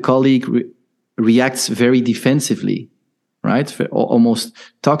time the colleague reacts very defensively, right? Almost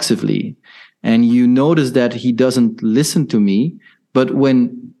toxically. And you notice that he doesn't listen to me. But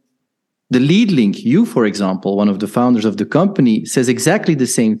when the lead link, you, for example, one of the founders of the company, says exactly the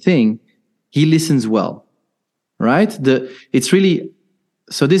same thing, he listens well, right? It's really,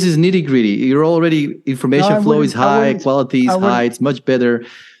 so this is nitty gritty. You're already, information flow is high, quality is high, it's much better.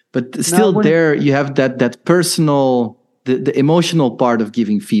 But still there, you have that personal, the emotional part of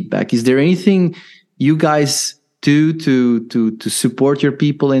giving feedback. Is there anything you guys do to support your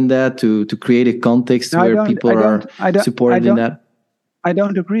people in that, to create a context where people are supported in that? I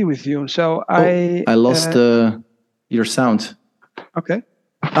don't agree with you. So I lost your sound. Okay.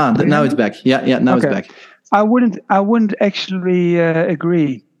 Now it's back. Yeah. Now it's back. I wouldn't actually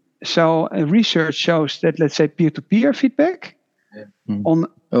agree. So research shows that, let's say, peer-to-peer feedback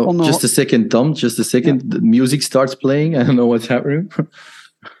just a second, Tom. Just a second. Yeah. The music starts playing. I don't know what's happening.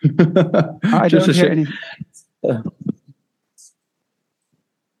 I don't hear anything.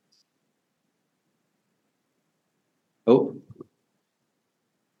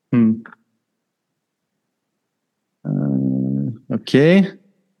 Okay.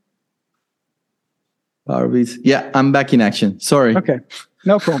 Yeah, I'm back in action. Sorry. Okay,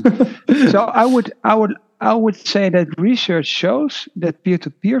 no problem. So I would say that research shows that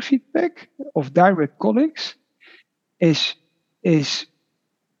peer-to-peer feedback of direct colleagues is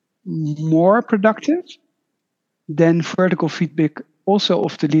more productive than vertical feedback also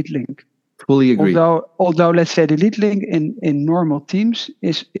of the lead link. Fully agree. Although let's say the lead link in normal teams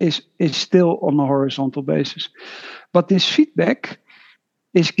is still on a horizontal basis, but this feedback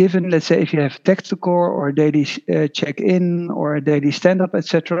is given, let's say, if you have tactical or a daily check-in or a daily stand-up,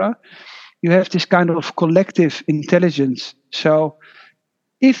 etc. You have this kind of collective intelligence. So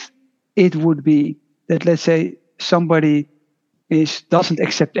if it would be that, let's say, somebody doesn't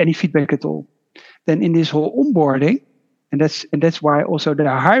accept any feedback at all, then in this whole onboarding, and that's why also the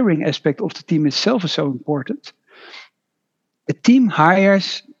hiring aspect of the team itself is so important. The team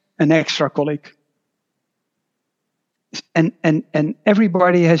hires an extra colleague. And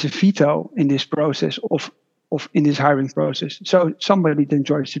everybody has a veto in this process in this hiring process. So somebody then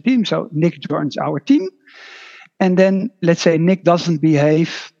joins the team. So Nick joins our team, and then let's say Nick doesn't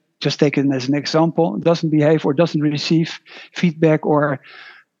behave. Just take it as an example. Doesn't behave or doesn't receive feedback or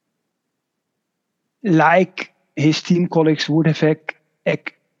like his team colleagues would have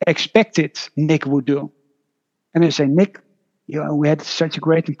expected Nick would do. And they say, Nick, we had such a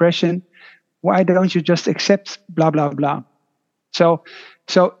great impression. Why don't you just accept blah, blah, blah? So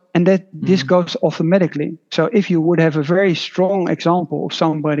that this goes automatically. So if you would have a very strong example of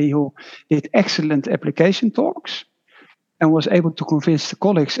somebody who did excellent application talks and was able to convince the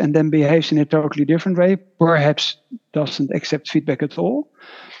colleagues and then behaves in a totally different way, perhaps doesn't accept feedback at all,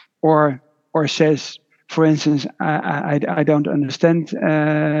 or says, for instance, I don't understand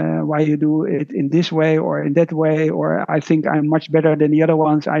why you do it in this way or in that way, or I think I'm much better than the other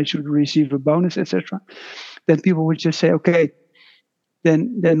ones, I should receive a bonus, etc. Then people would just say, okay,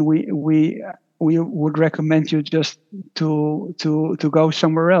 then we would recommend you just to go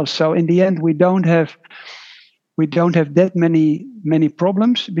somewhere else. So in the end, we don't have that many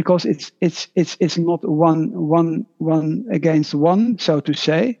problems because it's not one against one, so to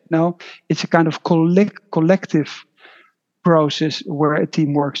say. No, it's a kind of collective process where a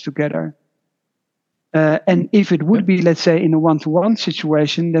team works together. And if it would be, let's say, in a one-to-one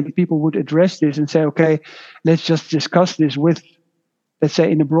situation, then people would address this and say, okay, let's just discuss this with, let's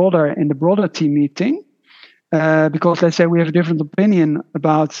say, in the broader team meeting, because let's say we have a different opinion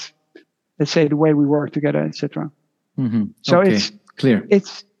about, let's say, the way we work together, etc. Mm-hmm. So okay. it's clear.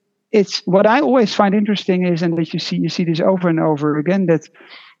 It's what I always find interesting is, and that you see this over and over again, that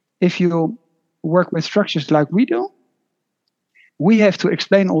if you work with structures like we do, we have to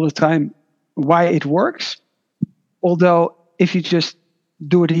explain all the time why it works. Although if you just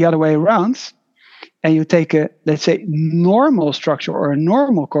do it the other way around, and you take a, let's say, normal structure or a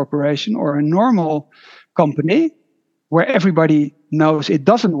normal corporation or a normal company where everybody knows it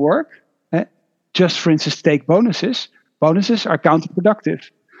doesn't work, just for instance, take bonuses. Bonuses are counterproductive.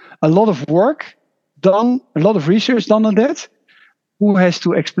 A lot of work done, a lot of research done on that. Who has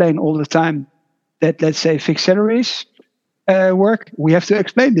to explain all the time that, let's say, fixed salaries work? We have to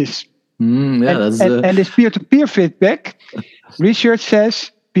explain this. And this peer-to-peer feedback, research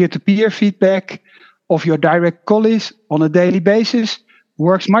says peer-to-peer feedback of your direct colleagues on a daily basis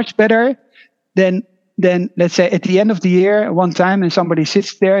works much better than let's say at the end of the year one time and somebody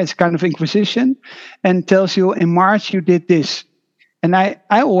sits there, it's kind of inquisition, and tells you in March you did this. And I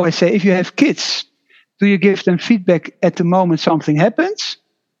always say, if you have kids, do you give them feedback at the moment something happens?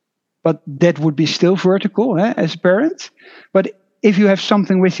 But that would be still vertical as a parent. But if you have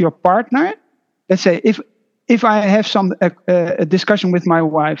something with your partner, let's say if I have a discussion with my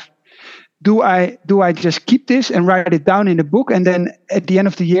wife, do I just keep this and write it down in a book, and then at the end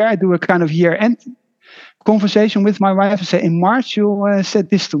of the year I do a kind of year-end conversation with my wife and say, in March you said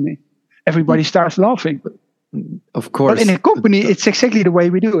this to me. Everybody starts laughing. Of course. But in a company, it's exactly the way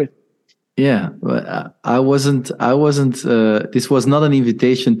we do it. Yeah, but I wasn't. This was not an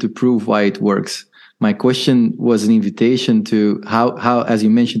invitation to prove why it works. My question was an invitation to how, as you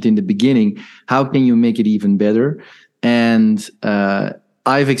mentioned in the beginning, how can you make it even better? And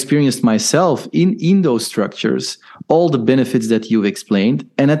I've experienced myself in those structures, all the benefits that you explained.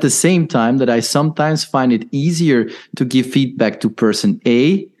 And at the same time that I sometimes find it easier to give feedback to person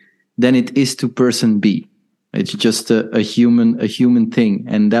A than it is to person B. It's just a human thing.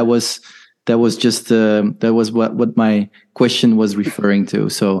 And that was what my question was referring to.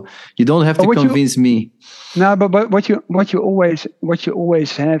 So you don't have to convince me. No, but what you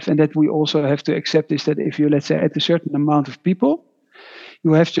always have, and that we also have to accept, is that if you, let's say, at a certain amount of people,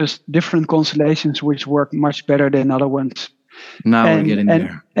 you have just different constellations which work much better than other ones. Now we're getting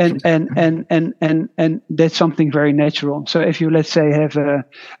there. And that's something very natural. So if you, let's say, have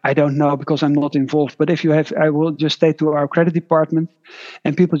I don't know because I'm not involved, but if you have, I will just stay to our credit department,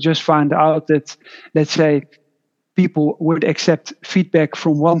 and people just find out that, let's say, people would accept feedback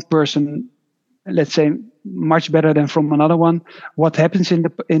from one person, let's say, much better than from another one. What happens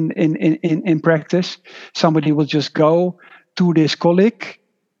in practice? Somebody will just go to this colleague,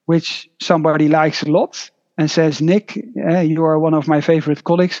 which somebody likes a lot, and says, Nick, you are one of my favorite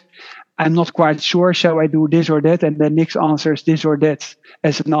colleagues. I'm not quite sure. Shall I do this or that? And then Nick answers this or that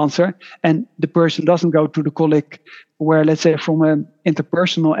as an answer. And the person doesn't go to the colleague where, let's say, from an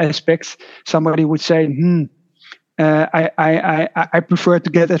interpersonal aspect, somebody would say, I prefer to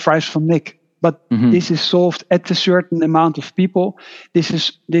get advice from Nick. But this is solved at a certain amount of people. This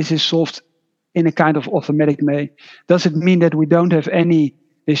is solved in a kind of automatic way. Does it mean that we don't have any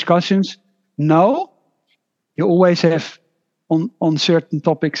discussions? No. You always have on certain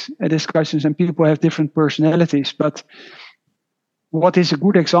topics discussions, and people have different personalities. But what is a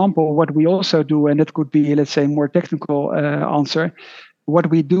good example, what we also do, and that could be, let's say, more technical answer, what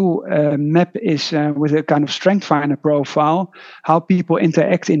we do map is with a kind of strength finder profile, how people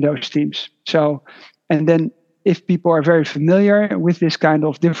interact in those teams. So, and then if people are very familiar with this kind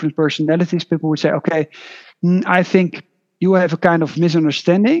of different personalities, people would say, okay, I think you have a kind of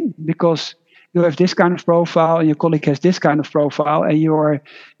misunderstanding because you have this kind of profile and your colleague has this kind of profile, and you're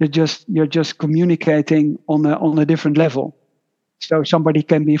just communicating on a different level. So somebody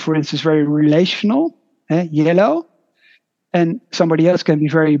can be, for instance, very relational, yellow, and somebody else can be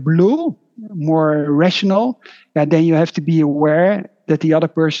very blue, more rational. And then you have to be aware that the other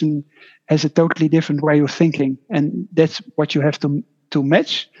person has a totally different way of thinking, and that's what you have to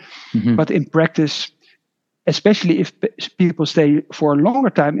match. But in practice, especially if people stay for a longer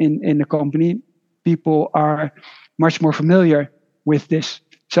time in the company, people are much more familiar with this.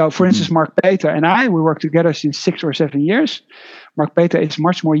 So, for instance, Mark Peter and we work together since 6 or 7 years. Mark Peter is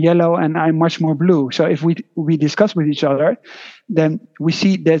much more yellow and I'm much more blue. So if we discuss with each other, then we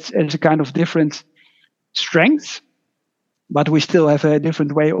see that as a kind of different strength, but we still have a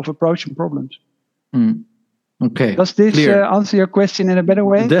different way of approaching problems. Okay. Does this answer your question in a better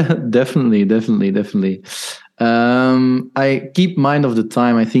way? Definitely. I keep mind of the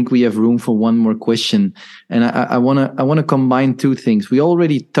time. I think we have room for one more question, and I wanna combine two things. We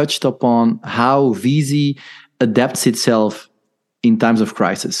already touched upon how Viisi adapts itself in times of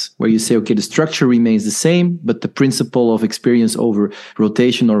crisis, where you say, okay, the structure remains the same, but the principle of experience over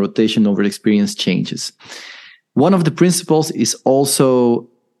rotation or rotation over experience changes. One of the principles is also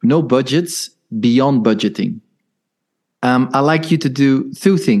no budgets beyond budgeting. I like you to do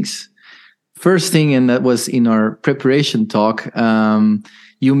two things. First thing, and that was in our preparation talk,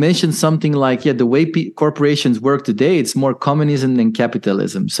 you mentioned something like, the way corporations work today, it's more communism than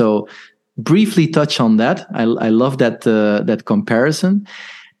capitalism. So briefly touch on that. I love that comparison.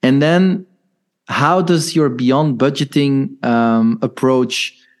 And then how does your beyond budgeting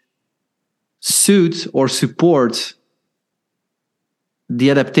approach suit or support the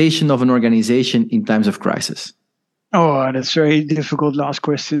adaptation of an organization in times of crisis? Oh, that's very difficult last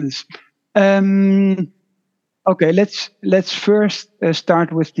questions. Okay, let's first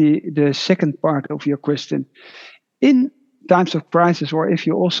start with the second part of your question. In times of crisis, or if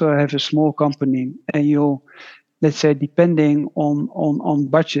you also have a small company and you, let's say, depending on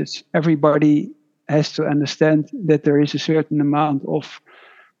budgets, everybody has to understand that there is a certain amount of,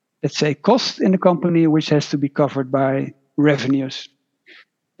 let's say, cost in the company which has to be covered by revenues.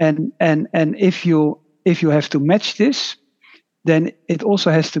 And if you have to match this, then it also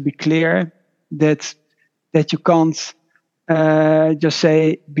has to be clear that you can't just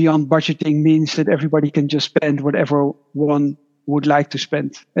say beyond budgeting means that everybody can just spend whatever one would like to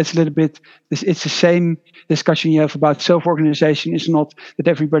spend. It's a little bit, it's the same discussion you have about self-organization. It's not that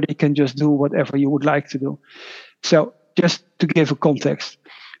everybody can just do whatever you would like to do. So just to give a context.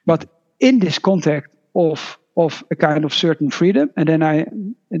 But in this context of of a kind of certain freedom, and then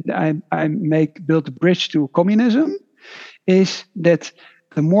I build a bridge to communism, is that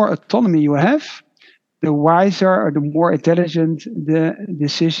the more autonomy you have, the wiser or the more intelligent the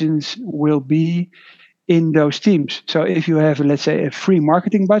decisions will be in those teams. So if you have, let's say, a free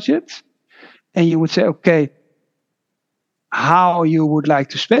marketing budget, and you would say, okay, how you would like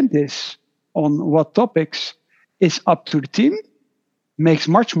to spend this, on what topics, is up to the team, makes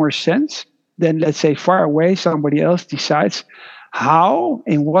much more sense than, let's say, far away, somebody else decides how,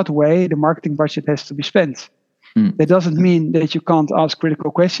 in what way the marketing budget has to be spent. That doesn't mean that you can't ask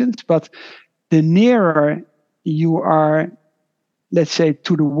critical questions, but the nearer you are, let's say,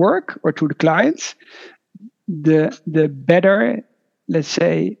 to the work or to the clients, the better, let's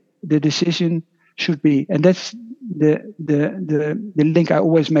say, the decision should be. And that's the link I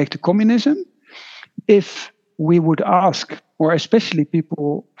always make to communism. If we would ask, or especially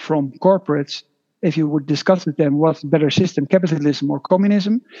people from corporates, if you would discuss with them what's the better system, capitalism or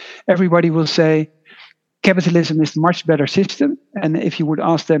communism, everybody will say capitalism is the much better system. And if you would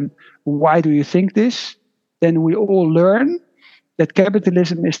ask them, why do you think this? Then we all learn that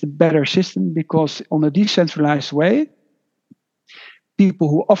capitalism is the better system because on a decentralized way, people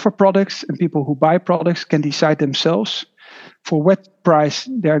who offer products and people who buy products can decide themselves for what price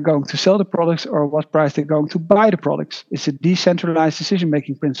they're going to sell the products or what price they're going to buy the products. It's a decentralized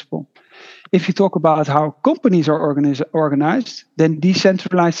decision-making principle. If you talk about how companies are organized, then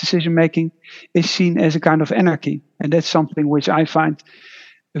decentralized decision-making is seen as a kind of anarchy. And that's something which I find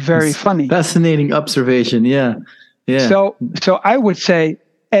very funny. Fascinating observation, yeah. So I would say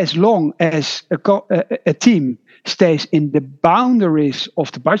as long as a team stays in the boundaries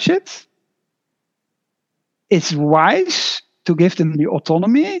of the budget, it's wise to give them the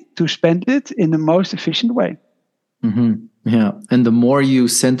autonomy to spend it in the most efficient way. Mm-hmm. Yeah, and the more you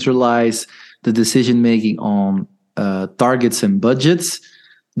centralize the decision making on targets and budgets,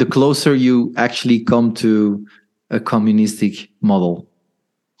 the closer you actually come to a communistic model.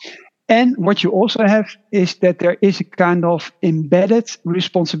 And what you also have is that there is a kind of embedded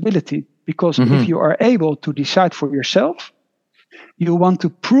responsibility, because if you are able to decide for yourself, you want to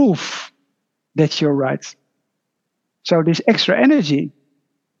prove that you're right. So this extra energy,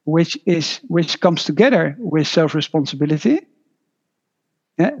 which comes together with self-responsibility,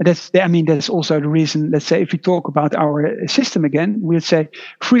 that's also the reason. Let's say if we talk about our system again, we would say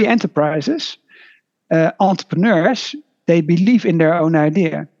free enterprises, entrepreneurs, they believe in their own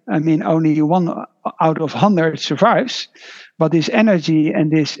idea. I mean, only one out of 100 survives, but this energy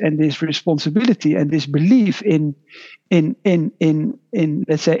and this responsibility and this belief in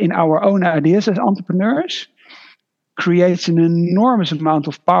let's say in our own ideas as entrepreneurs creates an enormous amount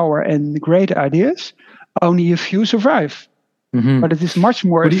of power and great ideas. Only a few survive, but it is much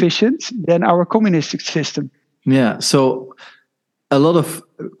more efficient than our communistic system. Yeah. So a lot of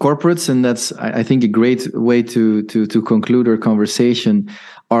corporates, and that's, I think, a great way to conclude our conversation,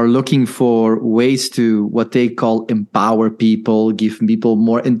 are looking for ways to what they call empower people, give people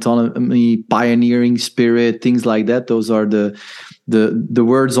more autonomy, pioneering spirit, things like that. Those are the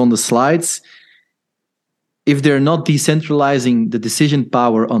words on the slides. If they're not decentralizing the decision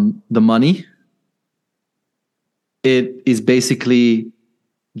power on the money, it is basically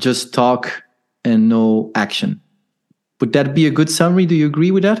just talk and no action. Would that be a good summary? Do you agree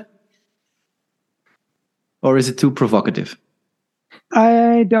with that? Or is it too provocative?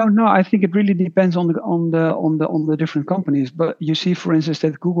 I don't know. I think it really depends on the different companies. But you see, for instance,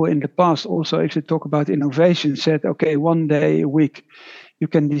 that Google in the past also, if they talk about innovation, said, okay, 1 day a week you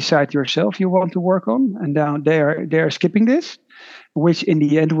can decide yourself you want to work on, and now they are skipping this, which in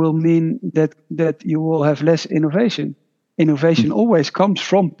the end will mean that you will have less innovation. Innovation always comes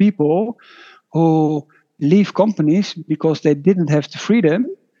from people who leave companies because they didn't have the freedom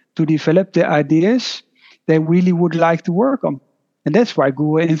to develop the ideas they really would like to work on. And that's why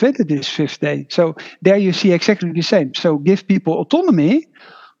Google invented this 5th day. So there you see exactly the same. So give people autonomy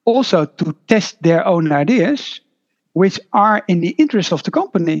also to test their own ideas, which are in the interest of the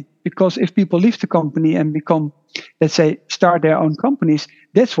company. Because if people leave the company and become, let's say, start their own companies,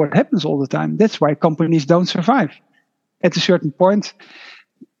 that's what happens all the time. That's why companies don't survive. At a certain point,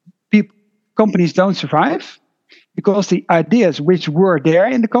 companies don't survive because the ideas which were there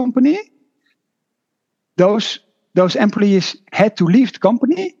in the company, those employees had to leave the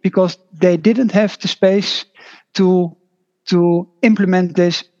company because they didn't have the space to implement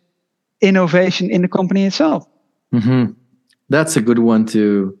this innovation in the company itself. Mm-hmm. That's a good one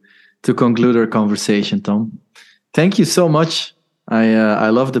to conclude our conversation, Tom. Thank you so much. I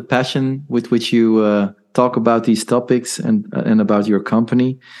love the passion with which you talk about these topics and about your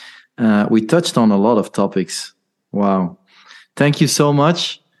company. We touched on a lot of topics. Wow. Thank you so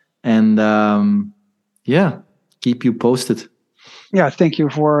much. And keep you posted. Yeah, thank you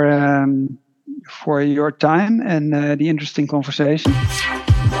for your time and the interesting conversation.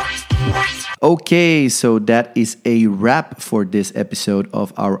 Okay, so that is a wrap for this episode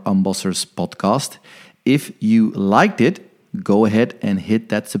of our Unbossers podcast. If you liked it, go ahead and hit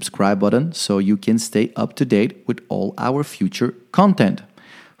that subscribe button so you can stay up to date with all our future content.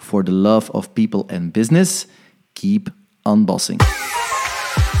 For the love of people and business, keep unbossing.